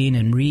reblogging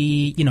and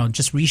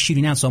just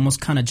reshooting out. So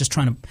almost kind of just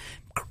trying to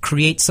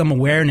create some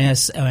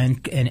awareness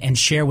and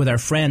share with our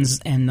friends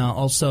and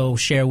also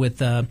share with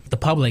the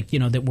public,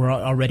 that we're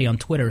already on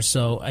Twitter.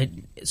 So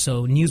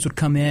news would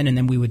come in and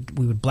then we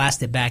would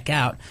blast it back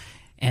out.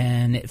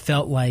 And it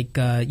felt like,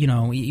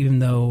 even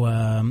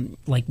though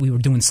like we were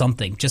doing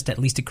something, just at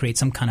least to create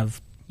some kind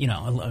of,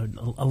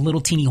 a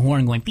little teeny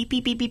horn going beep,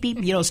 beep, beep, beep,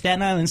 beep,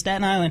 Staten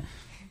Island.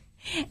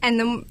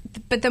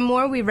 But the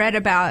more we read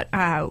about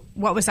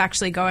what was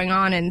actually going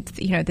on and,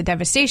 the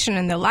devastation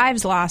and the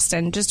lives lost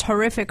and just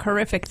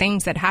horrific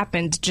things that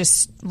happened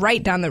just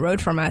right down the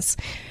road from us,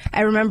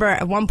 I remember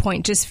at one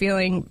point just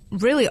feeling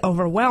really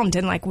overwhelmed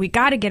and like, we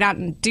got to get out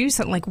and do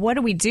something. Like, what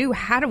do we do?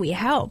 How do we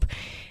help?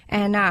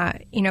 And,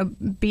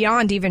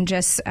 beyond even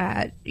just,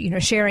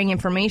 sharing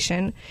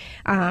information.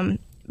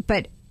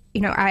 But,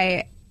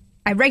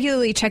 I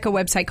regularly check a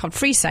website called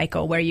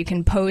FreeCycle where you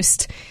can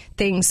post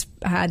things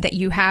that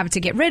you have to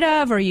get rid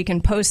of, or you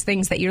can post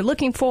things that you're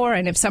looking for.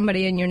 And if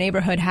somebody in your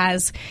neighborhood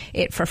has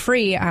it for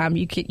free,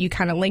 you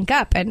kind of link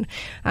up. And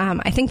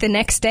I think the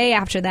next day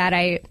after that,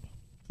 I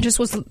just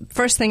was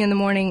first thing in the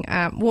morning.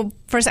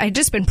 First I had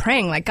just been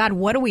praying, like, God,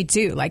 what do we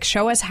do? Like,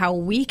 show us how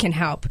we can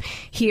help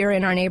here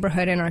in our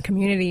neighborhood, in our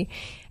community.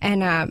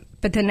 And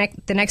but the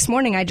next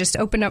morning, I just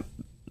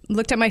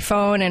looked at my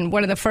phone, and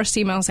one of the first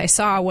emails I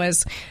saw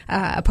was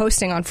a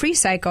posting on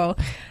FreeCycle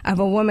of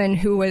a woman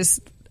who was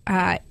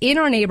in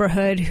our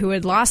neighborhood, who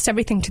had lost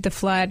everything to the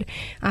flood,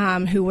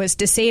 who was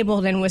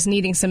disabled and was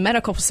needing some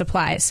medical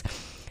supplies.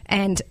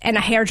 And a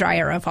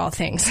hairdryer of all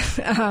things.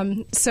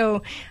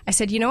 So I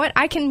said, you know what?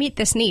 I can meet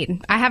this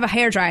need. I have a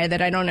hairdryer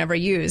that I don't ever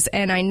use.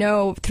 And I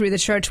know through the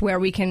church where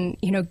we can,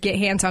 get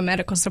hands on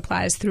medical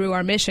supplies through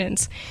our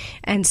missions.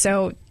 And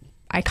so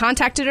I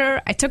contacted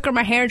her. I took her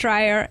my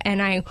hairdryer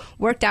and I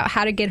worked out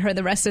how to get her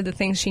the rest of the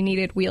things she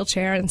needed,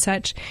 wheelchair and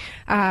such.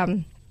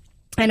 And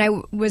I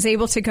was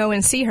able to go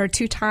and see her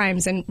 2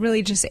 times and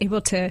really just able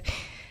to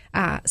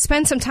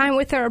spend some time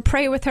with her,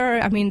 pray with her.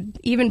 I mean,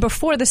 even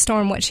before the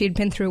storm, what she had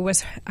been through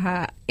was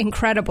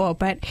incredible.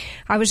 But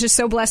I was just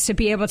so blessed to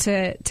be able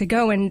to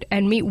go and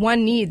meet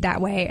one need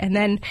that way. And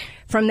then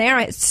from there,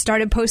 I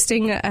started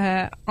posting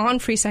on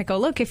FreeCycle,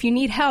 look, if you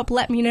need help,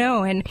 let me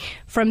know. And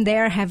from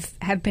there,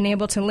 have been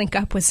able to link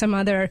up with some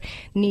other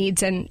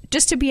needs. And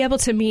just to be able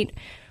to meet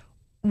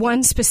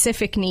one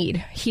specific need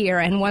here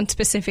and one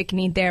specific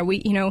need there.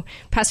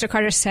 Pastor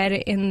Carter said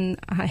in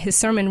his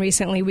sermon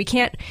recently, we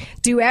can't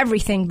do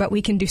everything, but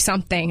we can do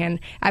something. And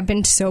I've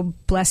been so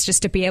blessed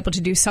just to be able to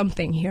do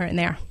something here and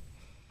there.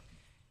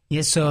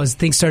 Yeah, so as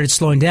things started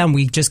slowing down,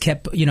 we just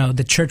kept,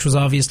 the church was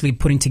obviously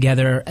putting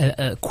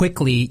together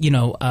quickly,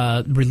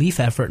 relief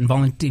effort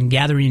and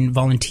gathering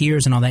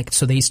volunteers and all that.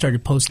 So they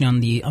started posting on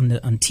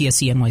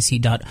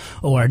tscnyc.org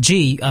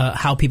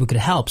how people could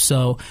help.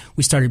 So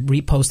we started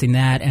reposting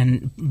that,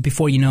 and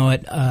before you know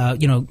it,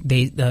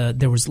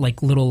 there was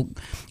like little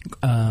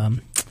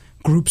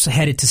groups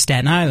headed to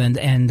Staten Island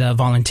and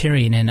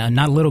volunteering, and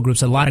not little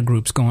groups, a lot of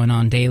groups going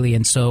on daily,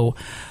 and so.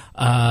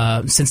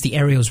 Since the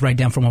area was right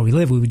down from where we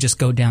live, we would just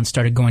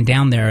started going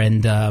down there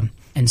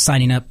and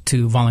signing up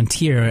to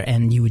volunteer,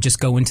 and you would just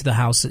go into the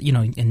house,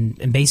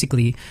 and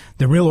basically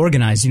they're real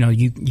organized.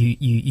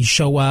 You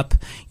show up,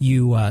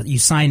 you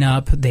sign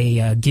up,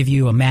 they give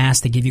you a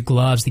mask, they give you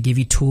gloves, they give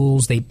you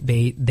tools,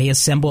 they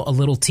assemble a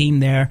little team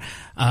there.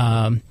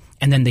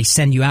 And then they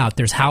send you out.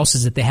 There's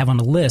houses that they have on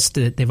a list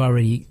that they've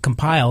already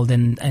compiled,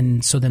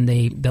 and so then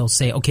they'll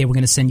say, okay, we're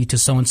going to send you to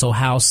so-and-so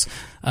house,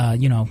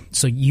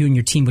 so you and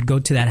your team would go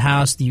to that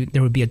house.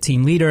 There would be a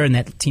team leader, and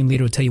that team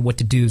leader would tell you what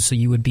to do. So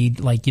you would be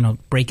like,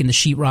 breaking the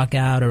sheetrock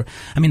out,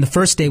 the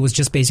first day was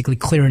just basically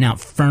clearing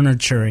out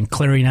furniture and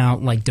clearing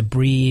out like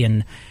debris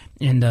and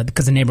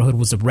because the neighborhood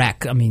was a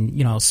wreck.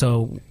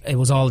 So it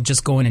was all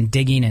just going and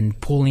digging and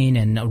pulling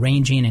and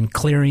arranging and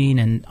clearing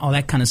and all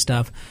that kind of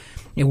stuff.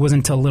 It wasn't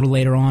until a little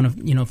later on,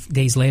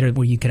 days later,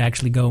 where you could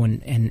actually go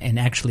and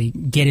actually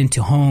get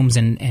into homes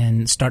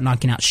and start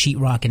knocking out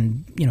sheetrock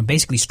and,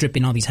 basically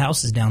stripping all these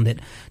houses down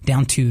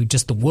to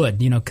just the wood,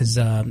 because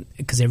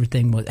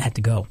everything had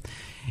to go.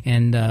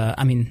 And,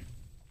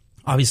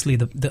 obviously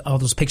all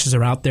those pictures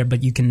are out there,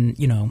 but you can,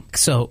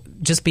 so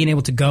just being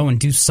able to go and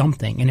do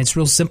something. And it's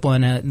real simple.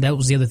 And that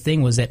was the other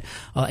thing, was that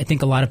I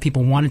think a lot of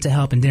people wanted to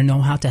help and didn't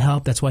know how to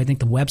help. That's why I think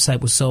the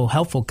website was so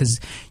helpful, because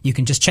you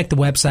can just check the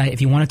website.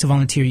 If you wanted to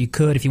volunteer, you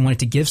could. If you wanted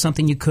to give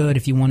something, you could.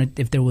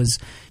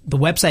 The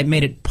website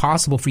made it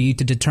possible for you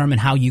to determine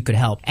how you could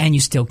help, and you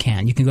still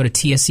can. You can go to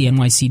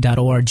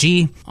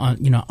tscnyc.org,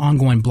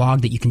 ongoing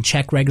blog that you can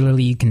check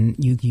regularly.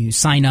 You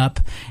sign up,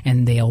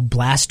 and they'll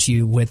blast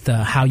you with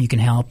how you can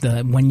help,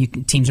 when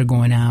teams are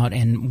going out,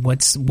 and what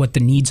the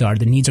needs are.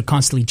 The needs are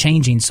constantly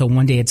changing. So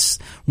one day it's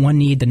one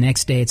need, the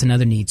next day it's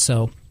another need.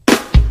 So.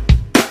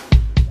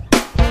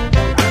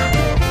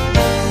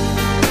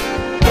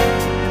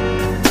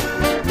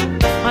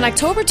 On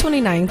October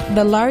 29th,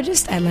 the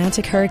largest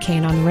Atlantic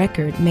hurricane on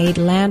record made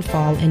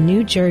landfall in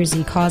New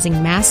Jersey,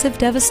 causing massive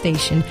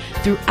devastation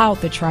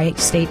throughout the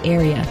tri-state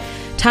area.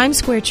 Times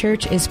Square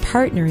Church is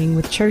partnering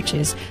with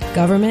churches,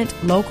 government,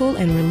 local,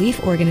 and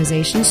relief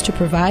organizations to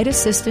provide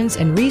assistance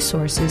and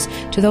resources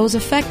to those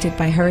affected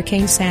by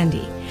Hurricane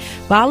Sandy.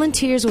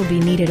 Volunteers will be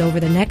needed over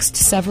the next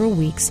several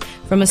weeks,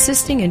 from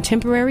assisting in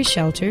temporary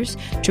shelters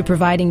to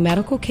providing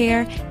medical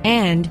care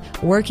and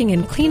working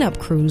in cleanup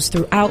crews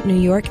throughout New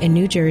York and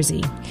New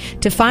Jersey.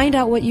 To find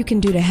out what you can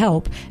do to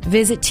help,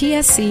 visit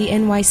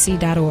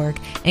tscnyc.org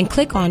and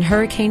click on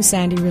Hurricane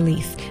Sandy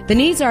Relief. The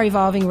needs are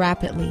evolving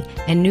rapidly,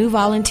 and new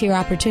volunteer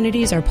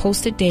opportunities are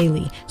posted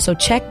daily, so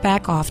check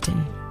back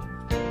often.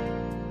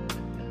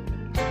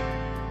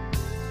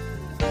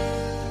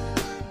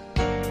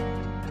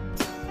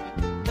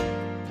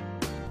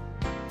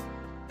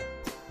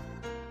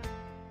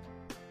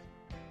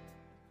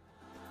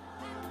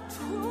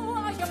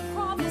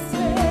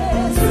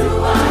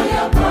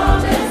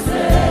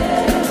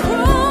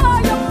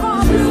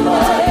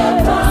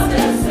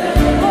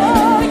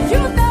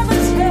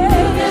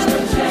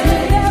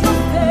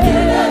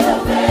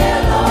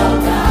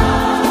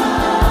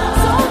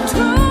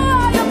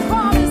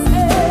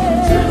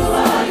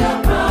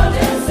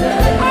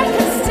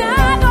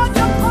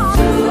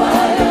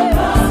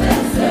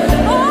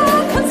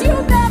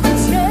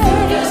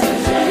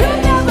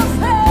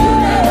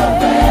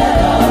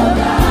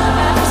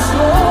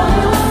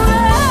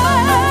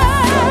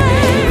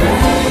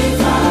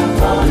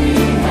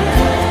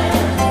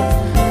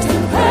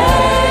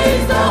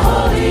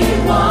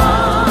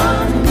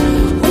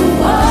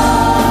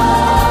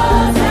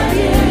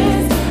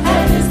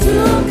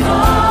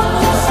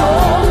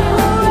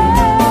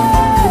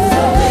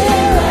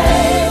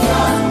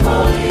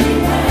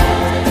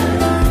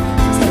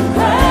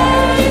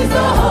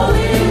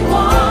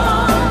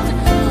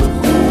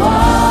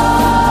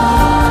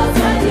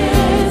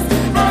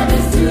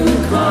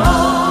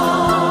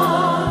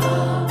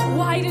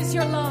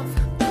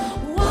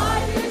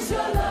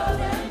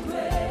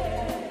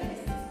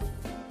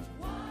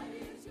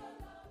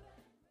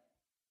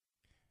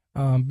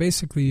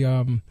 Basically,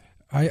 I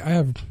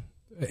have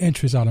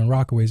interest out in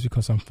Rockaways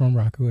because I'm from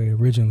Rockaway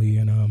originally,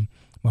 and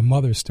my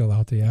mother is still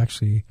out there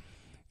actually.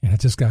 And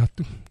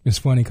it's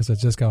funny because I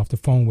just got off the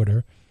phone with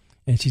her,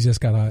 and she just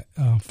got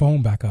a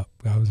phone back up.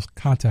 I was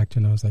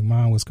contacting her. I was like,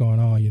 Mom, what's going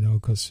on?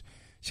 Because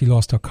she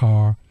lost her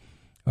car.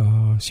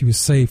 She was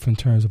safe in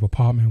terms of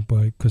apartment,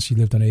 but because she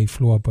lived on the 8th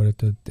floor, but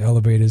the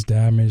elevator's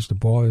damaged, the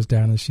boiler's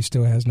down, and she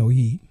still has no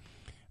heat.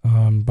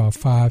 About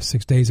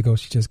 5-6 days ago,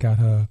 she just got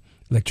her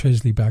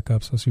electricity back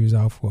up, so she was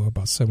out for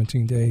about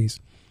 17 days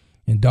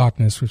in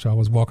darkness, which I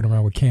was walking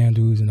around with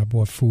candles, and I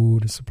bought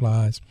food and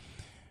supplies.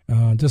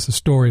 Just a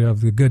story of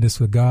the goodness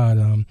of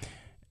God.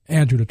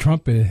 Andrew the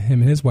trumpet,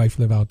 him and his wife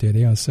live out there.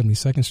 They're on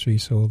 72nd Street.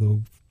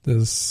 So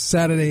the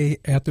Saturday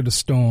after the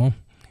storm,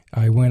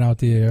 I went out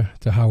there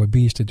to Howard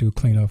Beach to do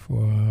cleanup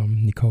for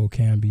Nicole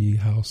Canby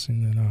house,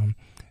 and then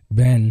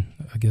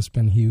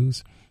Ben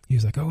Hughes. He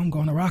was like, "Oh, I'm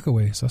going to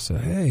Rockaway." So I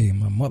said, "Hey,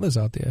 my mother's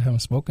out there. I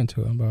haven't spoken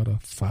to her in about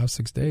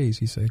 5-6 days."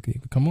 He said,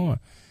 "Come on."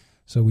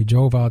 So we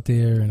drove out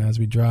there, and as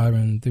we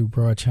driving through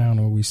Broad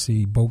Channel, we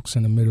see boats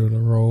in the middle of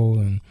the road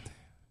and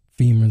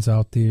FEMA's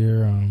out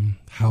there,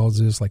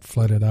 houses like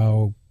flooded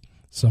out,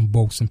 some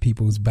boats in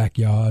people's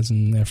backyards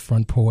and their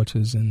front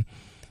porches, and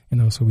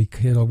so we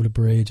head over the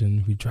bridge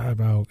and we drive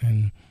out,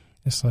 and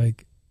it's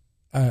like,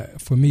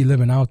 for me,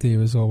 living out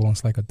there is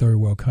almost like a third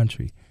world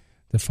country.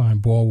 To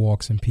find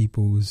boardwalks in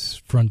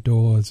people's front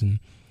doors, and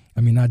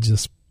I mean, not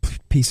just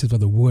pieces of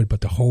the wood,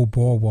 but the whole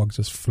boardwalk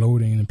just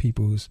floating in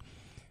people's,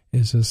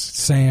 it's just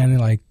sand and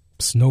like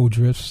snow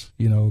drifts,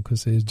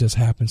 because it just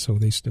happened, so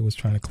they still was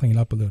trying to clean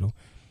up a little.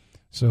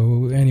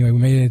 So anyway, we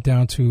made it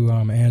down to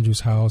Andrew's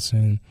house,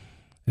 and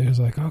it was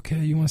like,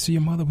 okay, you want to see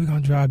your mother? We're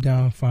going to drive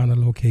down and find a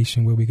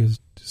location where we could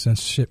send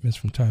shipments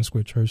from Times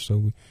Square Church.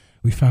 So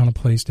we found a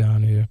place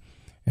down there,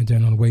 and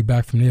then on the way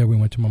back from there, we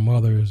went to my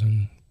mother's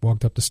and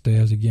walked up the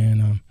stairs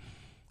again.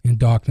 In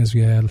darkness,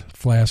 we had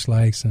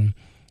flashlights, and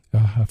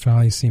I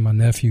finally seen my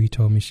nephew. He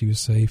told me she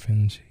was safe,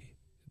 and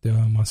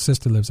my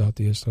sister lives out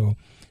there, so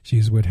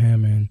she's with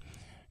him. And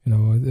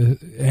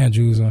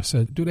Andrews. And I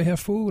said, "Do they have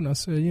food?" And I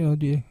said,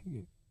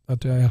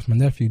 I asked my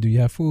nephew, "Do you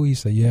have food?" He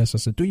said, "Yes." I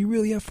said, "Do you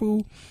really have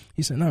food?"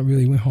 He said, "Not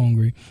really. We're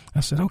hungry."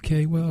 I said,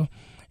 "Okay, well,"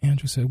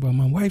 Andrew said, "Well,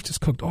 my wife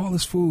just cooked all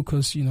this food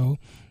because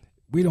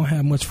we don't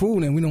have much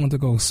food and we don't want to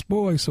go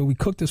spoil, so we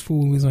cooked this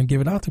food and we're going to give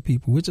it out to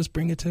people. We'll just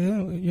bring it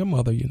to your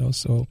mother,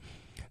 So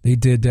they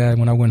did that.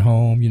 When I went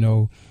home,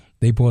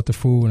 they bought the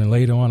food, and then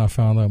later on I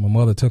found out my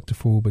mother took the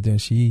food, but then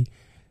she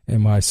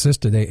and my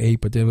sister, they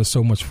ate, but there was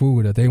so much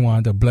food that they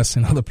wound up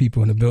blessing other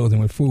people in the building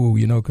with food,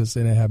 because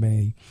they didn't have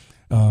any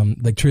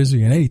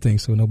electricity and anything,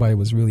 so nobody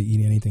was really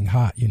eating anything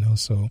hot,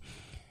 So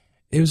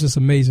it was just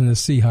amazing to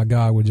see how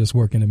God would just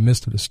work in the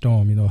midst of the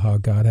storm, how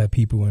God had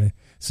people in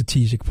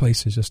strategic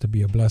places just to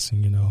be a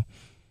blessing,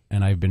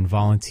 And I've been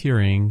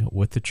volunteering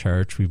with the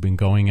church. We've been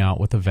going out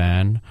with a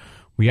van.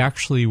 We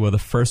actually were the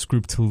first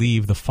group to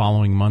leave the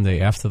following Monday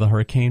after the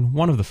hurricane,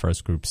 one of the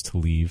first groups to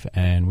leave.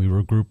 And we were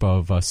a group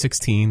of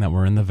 16 that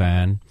were in the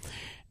van.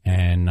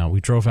 And we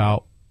drove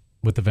out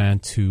with the van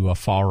to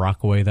Fall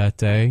Rockaway that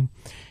day.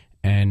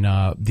 And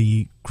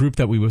the group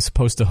that we were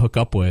supposed to hook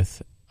up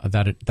with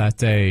that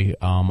day,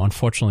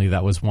 unfortunately,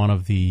 that was one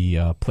of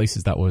the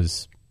places that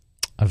was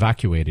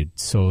evacuated,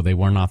 so they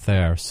were not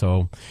there.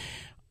 So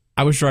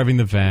I was driving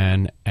the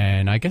van,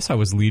 and I guess I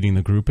was leading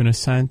the group in a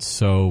sense.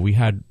 So we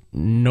had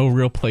no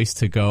real place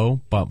to go,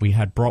 but we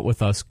had brought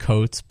with us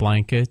coats,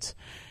 blankets,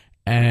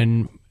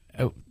 and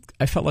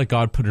I felt like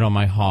God put it on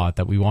my heart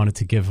that we wanted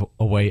to give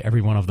away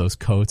every one of those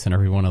coats and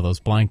every one of those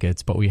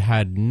blankets, but we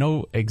had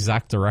no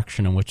exact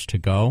direction in which to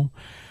go.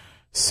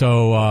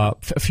 So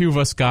a few of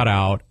us got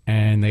out,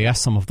 and they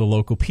asked some of the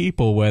local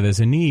people where there's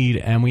a need,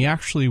 and we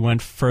actually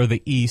went further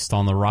east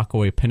on the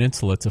Rockaway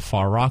Peninsula to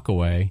Far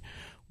Rockaway,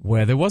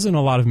 where there wasn't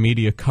a lot of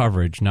media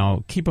coverage.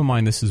 Now, keep in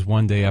mind, this is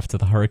one day after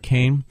the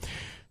hurricane.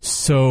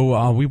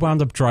 So we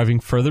wound up driving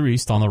further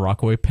east on the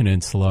Rockaway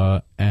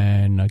Peninsula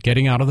and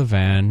getting out of the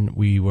van.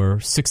 We were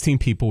 16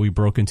 people. We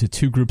broke into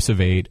 2 groups of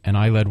 8, and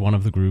I led one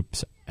of the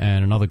groups,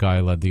 and another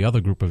guy led the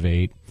other group of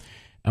 8.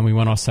 And we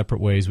went our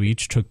separate ways. We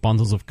each took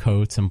bundles of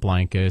coats and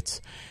blankets,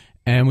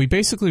 and we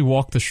basically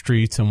walked the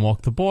streets and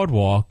walked the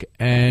boardwalk.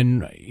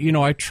 And, you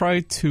know, I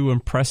tried to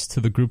impress to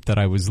the group that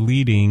I was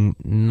leading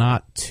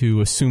not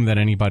to assume that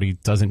anybody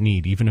doesn't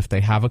need. Even if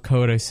they have a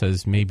coat, I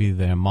says maybe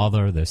their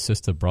mother, their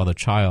sister, brother,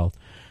 child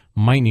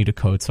might need a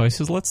coat. So I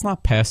says, let's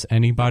not pass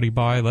anybody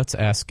by. Let's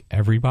ask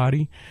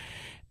everybody.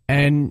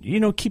 And, you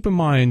know, keep in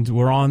mind,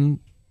 we're on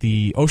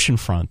the ocean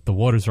front. The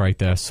water's right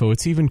there. So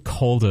it's even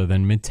colder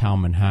than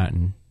Midtown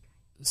Manhattan.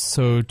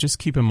 So just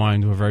keep in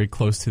mind, we're very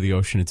close to the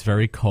ocean. It's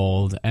very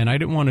cold. And I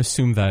didn't want to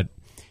assume that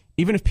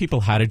even if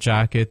people had a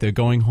jacket, they're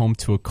going home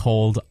to a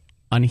cold,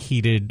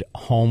 unheated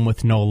home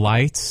with no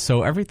lights.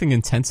 So everything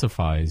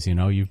intensifies. You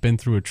know, you've been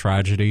through a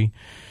tragedy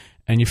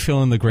and you're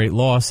feeling the great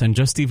loss, and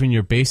just even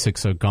your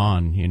basics are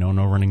gone. You know,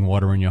 no running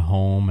water in your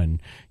home,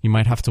 and you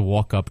might have to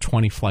walk up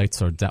 20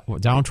 flights or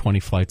down 20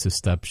 flights of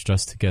steps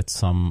just to get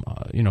some,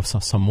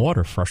 some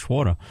water, fresh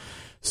water.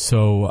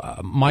 So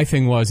my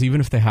thing was,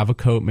 even if they have a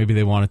coat, maybe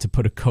they wanted to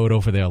put a coat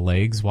over their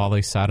legs while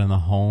they sat in the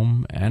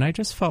home. And I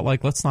just felt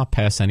like, let's not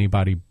pass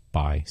anybody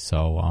by.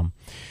 So,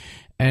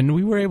 and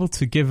we were able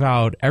to give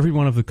out every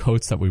one of the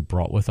coats that we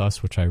brought with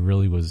us, which I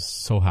really was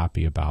so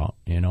happy about,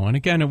 you know. And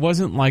again, it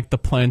wasn't like the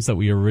plans that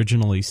we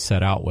originally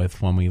set out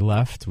with when we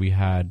left. We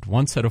had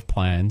one set of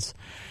plans,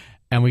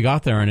 and we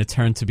got there and it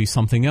turned to be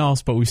something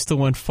else, but we still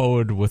went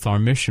forward with our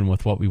mission,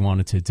 with what we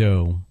wanted to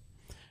do.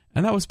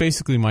 And that was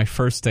basically my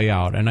first day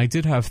out. And I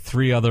did have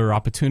 3 other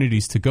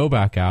opportunities to go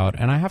back out.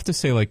 And I have to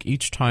say, like,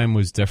 each time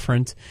was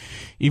different.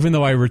 Even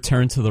though I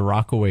returned to the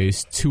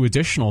Rockaways 2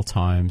 additional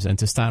times and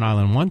to Staten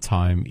Island 1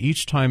 time,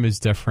 each time is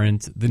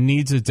different. The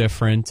needs are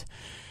different.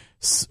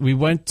 We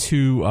went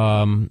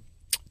to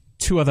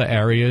 2 other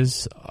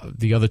areas,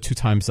 the other 2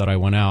 times that I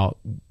went out,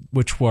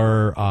 which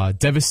were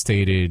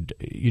devastated,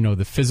 you know,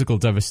 the physical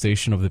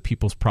devastation of the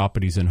people's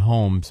properties and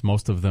homes.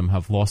 Most of them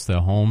have lost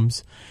their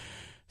homes.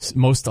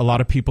 A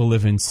lot of people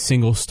live in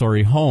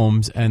single-story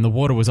homes, and the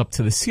water was up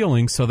to the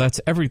ceiling, so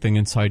that's everything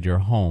inside your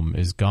home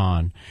is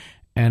gone.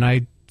 And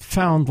I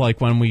found,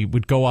 like, when we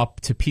would go up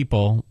to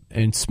people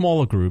in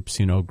smaller groups,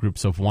 you know,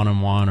 groups of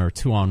 1-on-1 or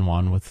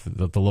 2-on-1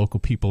 with the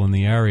local people in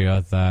the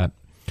area, that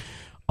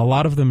a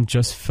lot of them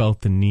just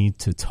felt the need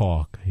to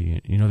talk.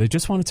 You know, they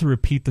just wanted to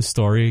repeat the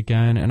story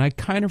again, and I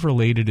kind of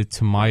related it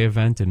to my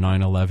event in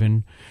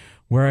 9/11,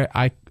 where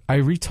I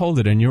retold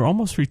it, and you're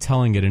almost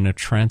retelling it in a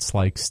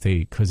trance-like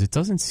state because it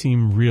doesn't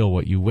seem real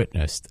what you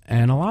witnessed.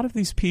 And a lot of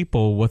these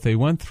people, what they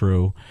went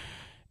through,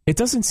 it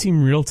doesn't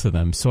seem real to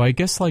them. So I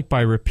guess, like,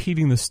 by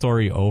repeating the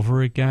story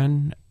over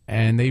again,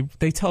 and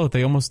they tell it,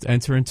 they almost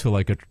enter into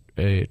like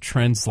a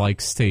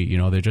trance-like state. You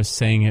know, they're just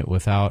saying it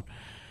without,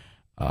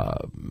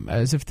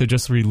 as if they're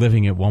just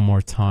reliving it one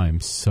more time.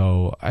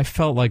 So I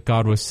felt like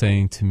God was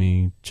saying to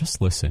me,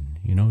 just listen,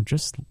 you know,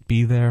 just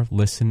be there,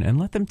 listen, and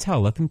let them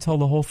tell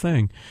the whole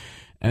thing.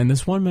 And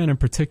this one man in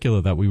particular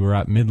that we were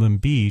at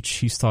Midland Beach,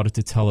 he started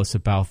to tell us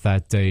about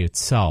that day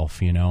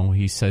itself. You know,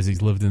 he says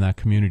he's lived in that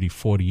community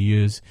 40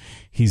 years.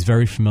 He's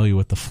very familiar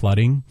with the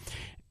flooding,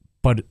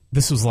 but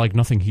this was like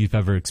nothing he's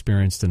ever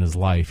experienced in his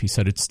life. He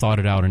said it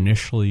started out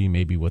initially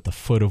maybe with a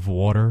foot of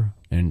water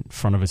in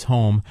front of his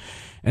home.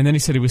 And then he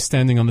said he was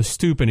standing on the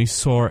stoop and he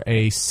saw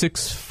a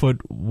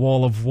 6-foot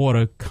wall of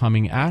water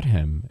coming at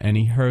him. And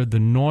he heard the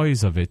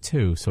noise of it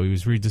too. So he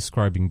was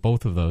re-describing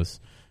both of those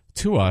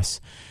to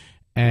us.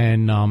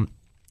 And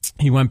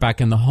he went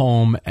back in the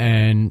home,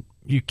 and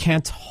you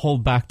can't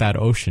hold back that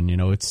ocean. You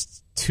know,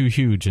 it's too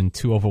huge and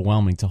too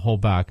overwhelming to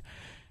hold back.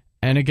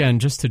 And again,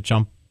 just to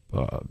jump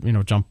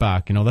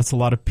back, you know, that's a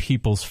lot of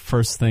people's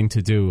first thing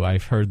to do.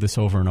 I've heard this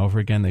over and over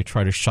again. They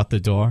try to shut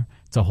the door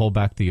to hold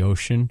back the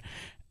ocean.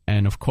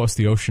 And of course,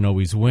 the ocean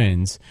always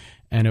wins.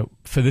 And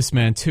for this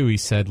man too, he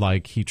said,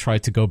 like, he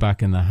tried to go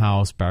back in the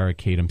house,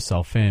 barricade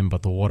himself in,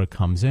 but the water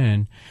comes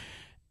in.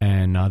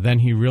 And then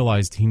he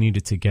realized he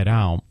needed to get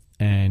out.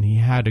 And he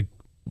had to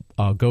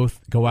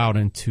go out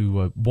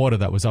into water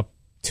that was up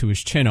to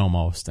his chin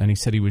almost. And he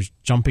said he was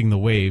jumping the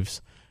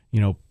waves,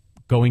 you know,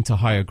 going to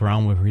higher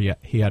ground where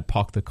he had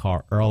parked the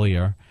car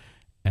earlier.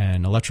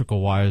 And electrical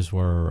wires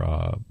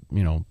were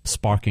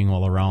sparking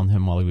all around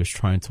him while he was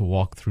trying to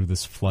walk through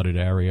this flooded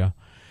area.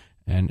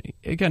 And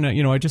again,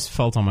 I just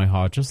felt on my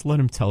heart, just let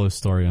him tell his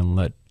story and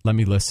let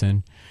me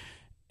listen.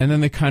 And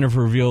then they kind of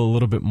reveal a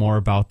little bit more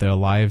about their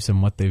lives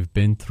and what they've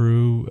been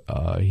through.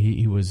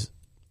 He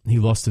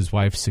lost his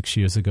wife 6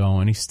 years ago,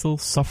 and he's still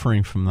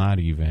suffering from that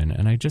even.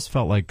 And I just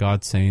felt like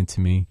God saying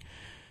to me,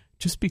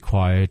 just be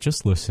quiet,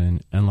 just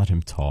listen, and let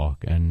him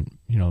talk. And,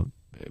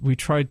 we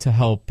tried to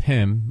help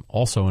him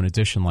also, in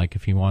addition, like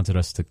if he wanted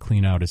us to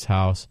clean out his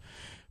house.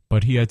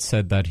 But he had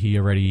said that he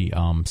already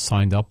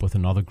signed up with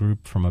another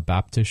group from a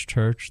Baptist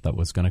church that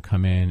was going to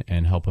come in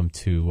and help him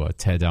to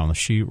tear down the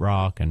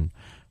sheetrock and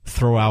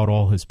throw out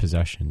all his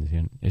possessions.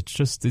 And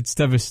it's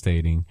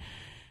devastating.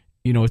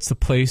 It's the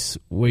place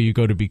where you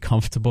go to be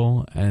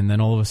comfortable, and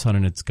then all of a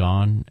sudden it's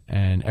gone,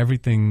 and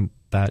everything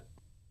that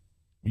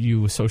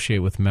you associate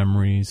with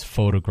memories,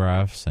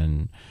 photographs,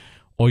 and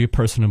all your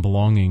personal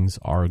belongings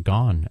are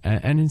gone.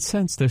 And in a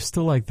sense, they're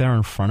still like there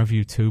in front of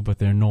you too, but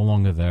they're no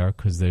longer there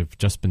because they've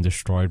just been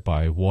destroyed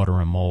by water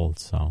and mold.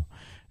 So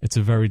it's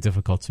a very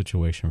difficult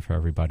situation for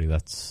everybody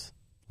that's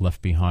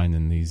left behind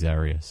in these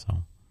areas.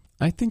 So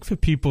I think for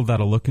people that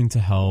are looking to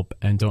help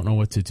and don't know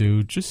what to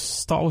do, just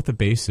start with the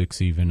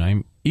basics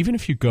even. Even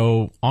if you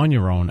go on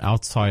your own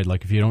outside,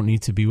 like if you don't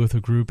need to be with a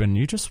group and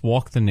you just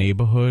walk the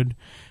neighborhood.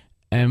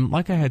 And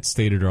like I had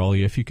stated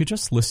earlier, if you could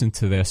just listen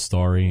to their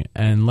story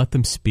and let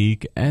them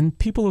speak, and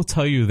people will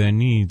tell you their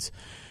needs.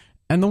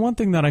 And the one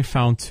thing that I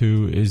found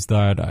too is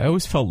that I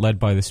always felt led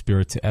by the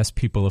Spirit to ask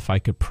people if I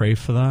could pray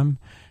for them.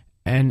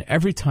 And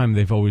every time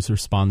they've always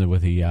responded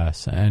with a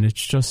yes. And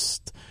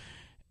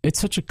it's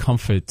such a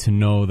comfort to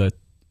know that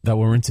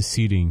we're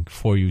interceding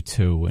for you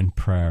too in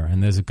prayer.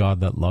 And there's a God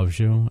that loves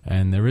you,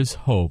 and there is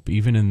hope.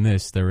 Even in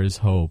this, there is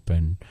hope.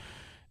 And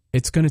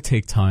it's going to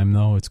take time,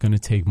 though. It's going to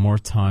take more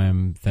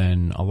time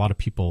than a lot of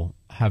people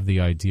have the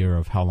idea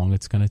of how long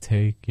it's going to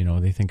take.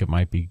 They think it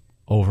might be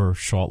over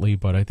shortly,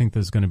 but I think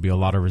there's going to be a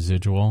lot of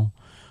residual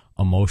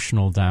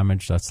emotional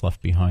damage that's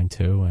left behind,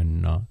 too.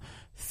 And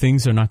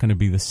things are not going to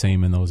be the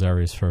same in those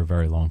areas for a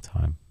very long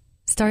time.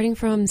 Starting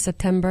from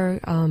September,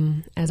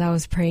 as I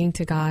was praying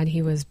to God,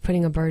 he was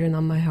putting a burden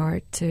on my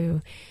heart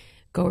to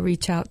go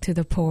reach out to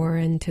the poor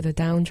and to the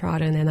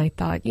downtrodden. And I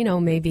thought,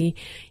 maybe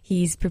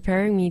he's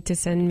preparing me to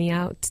send me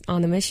out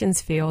on the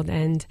missions field.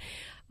 And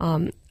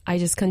I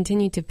just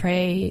continued to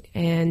pray.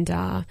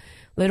 And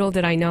little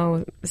did I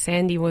know,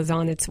 Sandy was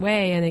on its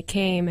way, and it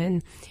came.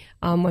 And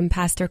when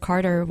Pastor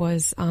Carter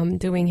was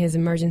doing his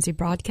emergency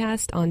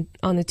broadcast on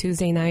the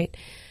Tuesday night,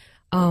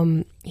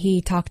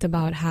 he talked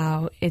about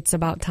how it's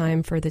about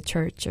time for the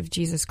Church of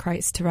Jesus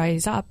Christ to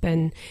rise up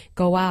and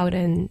go out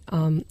and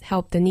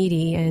help the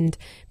needy and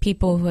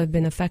people who have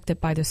been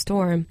affected by the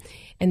storm.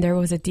 And there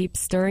was a deep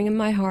stirring in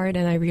my heart,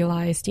 and I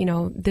realized,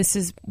 this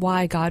is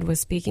why God was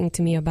speaking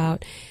to me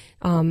about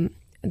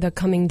the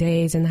coming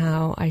days and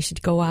how I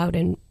should go out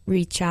and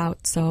reach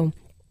out. So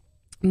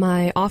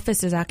my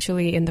office is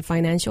actually in the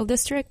financial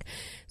district,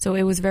 so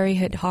it was very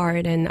hit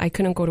hard, and I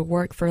couldn't go to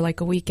work for like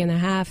a week and a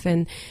half,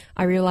 and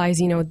I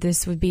realized,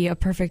 this would be a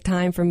perfect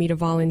time for me to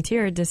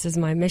volunteer. This is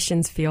my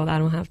missions field. I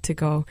don't have to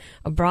go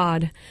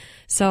abroad.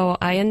 So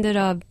I ended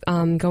up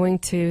going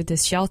to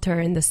this shelter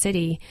in the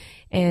city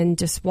and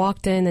just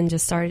walked in and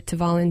just started to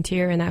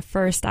volunteer. And at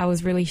first I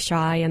was really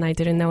shy and I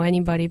didn't know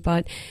anybody,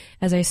 but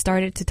as I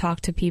started to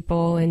talk to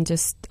people and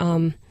just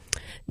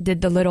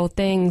did the little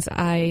things,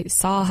 I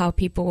saw how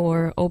people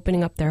were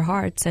opening up their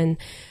hearts. And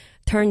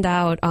turned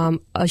out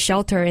a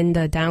shelter in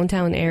the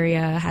downtown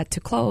area had to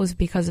close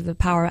because of the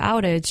power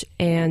outage.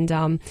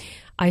 And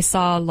I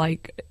saw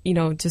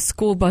just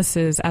school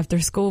buses after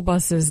school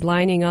buses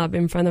lining up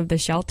in front of the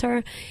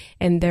shelter.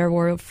 And there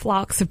were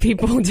flocks of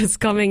people just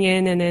coming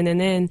in and in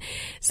and in.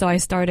 So I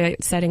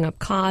started setting up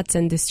cots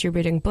and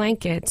distributing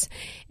blankets.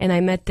 And I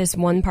met this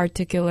one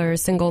particular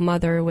single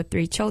mother with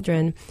 3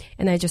 children.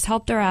 And I just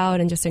helped her out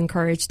and just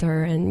encouraged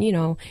her. And,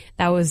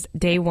 that was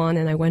day 1,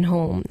 and I went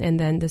home. And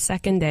then the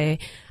second day,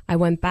 I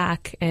went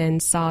back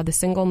and saw the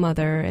single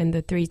mother and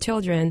the 3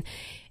 children.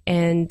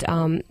 And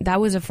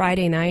that was a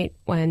Friday night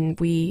when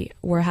we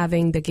were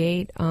having the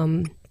gate,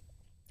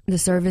 the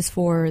service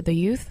for the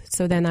youth.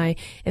 So then I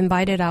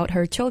invited out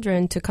her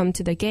children to come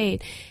to the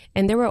gate,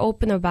 and they were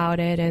open about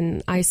it.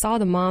 And I saw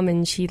the mom,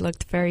 and she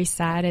looked very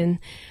sad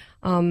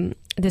and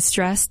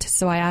distressed.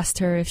 So I asked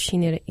her if she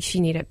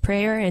needed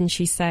prayer, and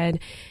she said,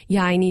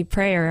 "Yeah, I need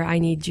prayer. I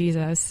need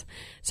Jesus."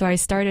 So I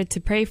started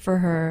to pray for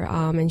her,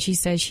 and she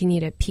said she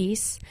needed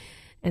peace.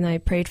 And I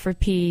prayed for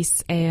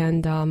peace,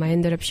 and I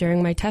ended up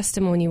sharing my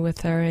testimony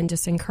with her and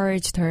just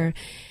encouraged her.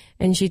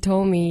 And she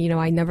told me,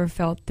 I never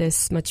felt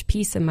this much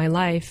peace in my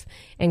life.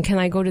 And can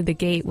I go to the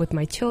gate with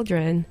my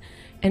children?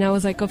 And I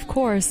was like, of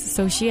course.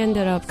 So she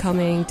ended up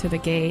coming to the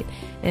gate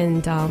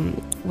and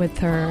with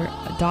her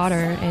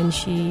daughter, and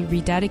she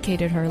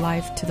rededicated her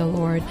life to the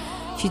Lord.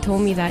 She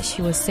told me that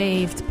she was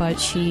saved, but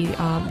she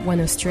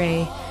went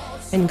astray.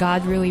 And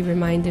God really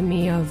reminded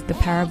me of the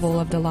parable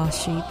of the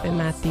lost sheep in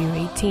Matthew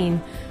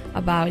 18,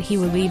 about he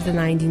would leave the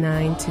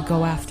 99 to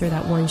go after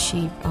that one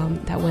sheep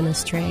that went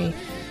astray.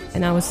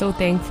 And I was so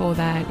thankful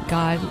that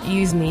God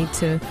used me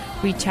to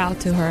reach out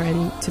to her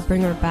and to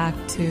bring her back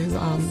to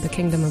the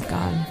kingdom of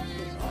God.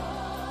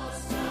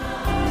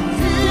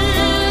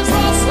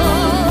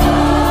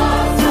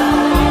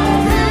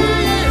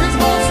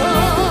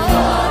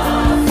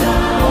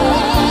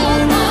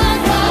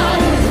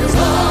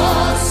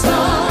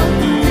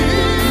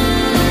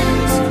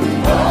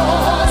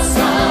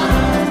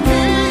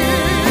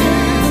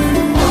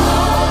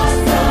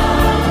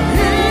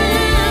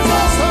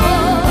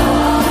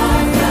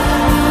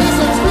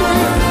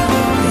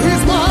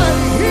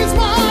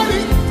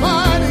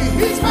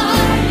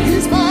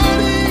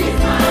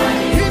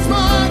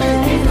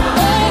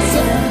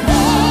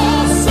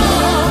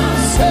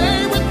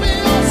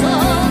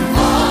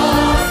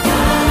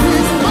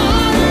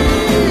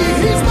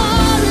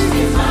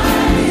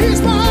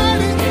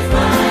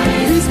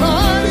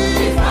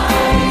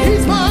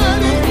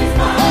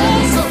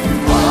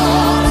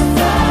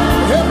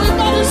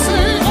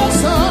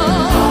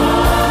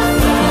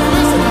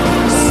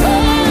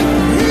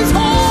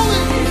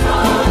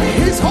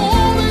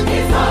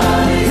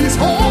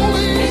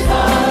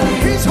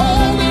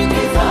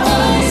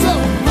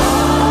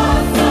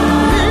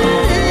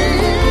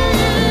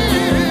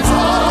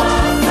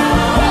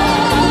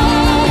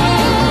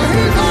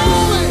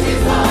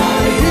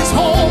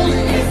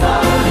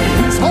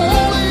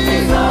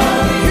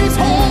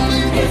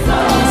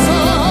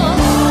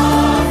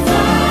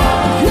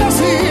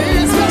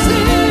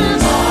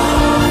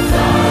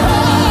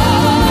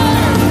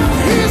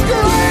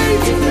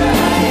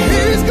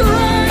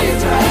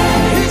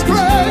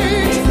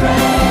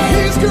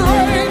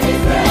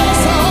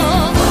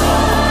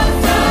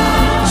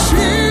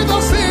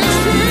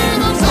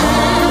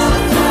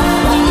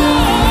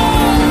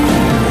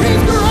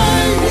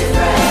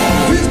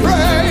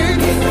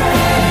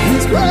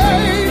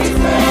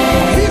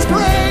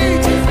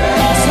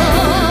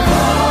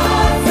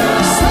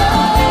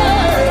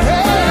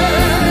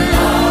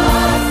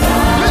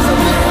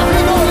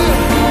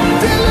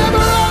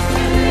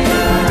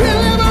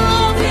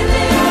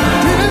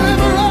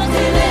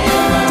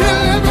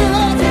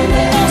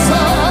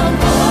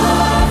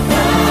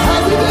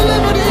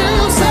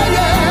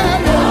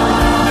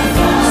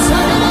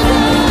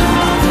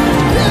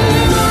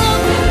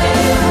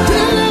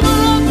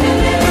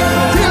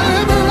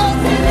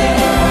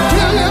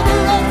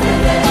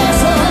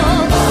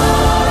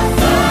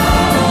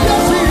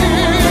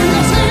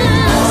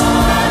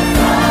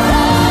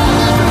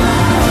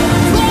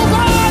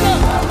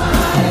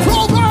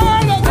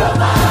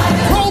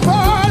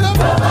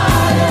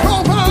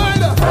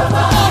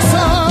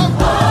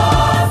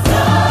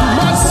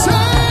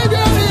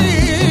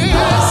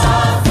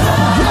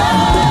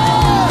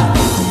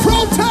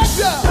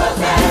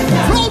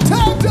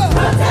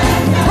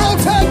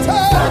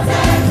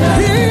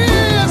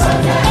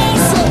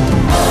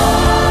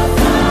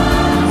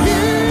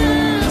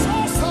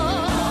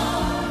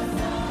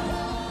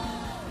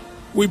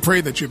 We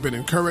pray that you've been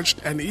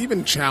encouraged and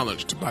even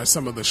challenged by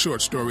some of the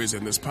short stories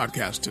in this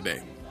podcast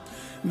today.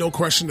 No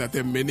question that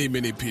there are many,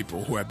 many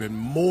people who have been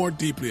more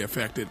deeply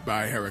affected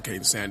by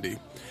Hurricane Sandy,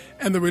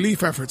 and the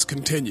relief efforts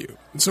continue.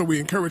 And so we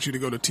encourage you to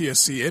go to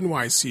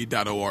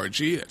tscnyc.org,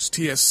 that's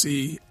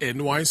tscnyc.org,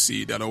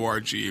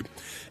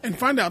 and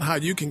find out how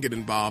you can get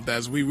involved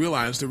as we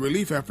realize the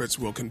relief efforts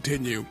will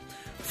continue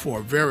for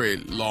a very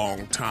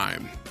long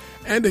time.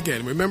 And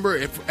again, remember,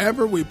 if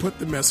ever we put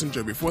the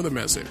messenger before the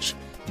message,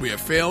 we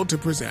have failed to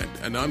present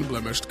an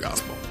unblemished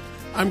gospel.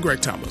 I'm Greg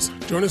Thomas.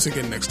 Join us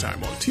again next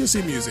time on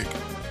TSC Music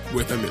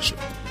with a Mission.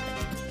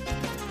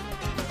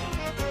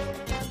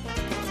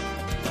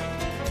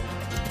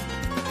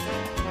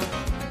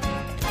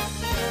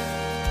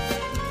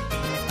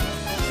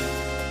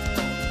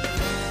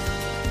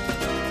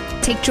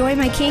 Take joy,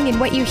 my King, in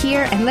what you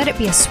hear, and let it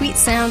be a sweet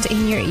sound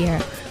in your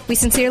ear. We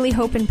sincerely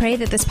hope and pray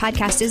that this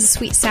podcast is a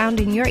sweet sound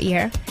in your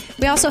ear.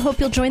 We also hope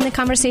you'll join the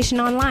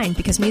conversation online,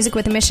 because Music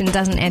with a Mission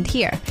doesn't end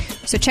here.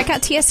 So check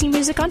out TSC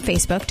Music on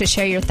Facebook to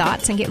share your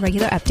thoughts and get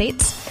regular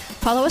updates.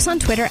 Follow us on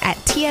Twitter at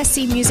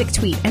TSC Music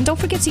Tweet, and don't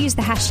forget to use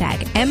the hashtag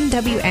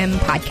MWM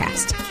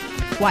Podcast.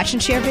 Watch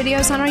and share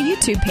videos on our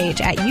YouTube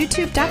page at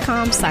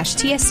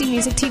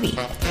youtube.com/TSCMusicTV.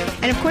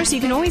 And of course, you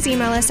can always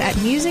email us at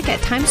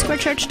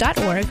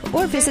music@timesquarechurch.org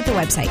or visit the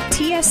website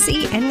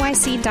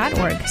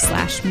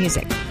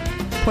tscnyc.org/music.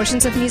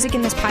 Portions of music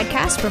in this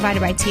podcast provided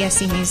by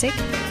TSC Music,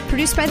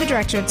 produced by the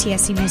director of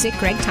TSC Music,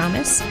 Greg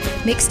Thomas,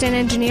 mixed and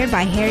engineered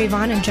by Harry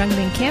Vaughn and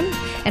Jungbin Kim,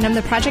 and I'm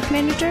the project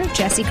manager,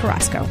 Jesse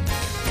Carrasco.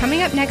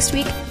 Coming up next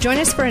week, join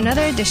us for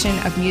another edition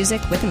of Music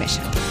with a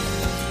Mission.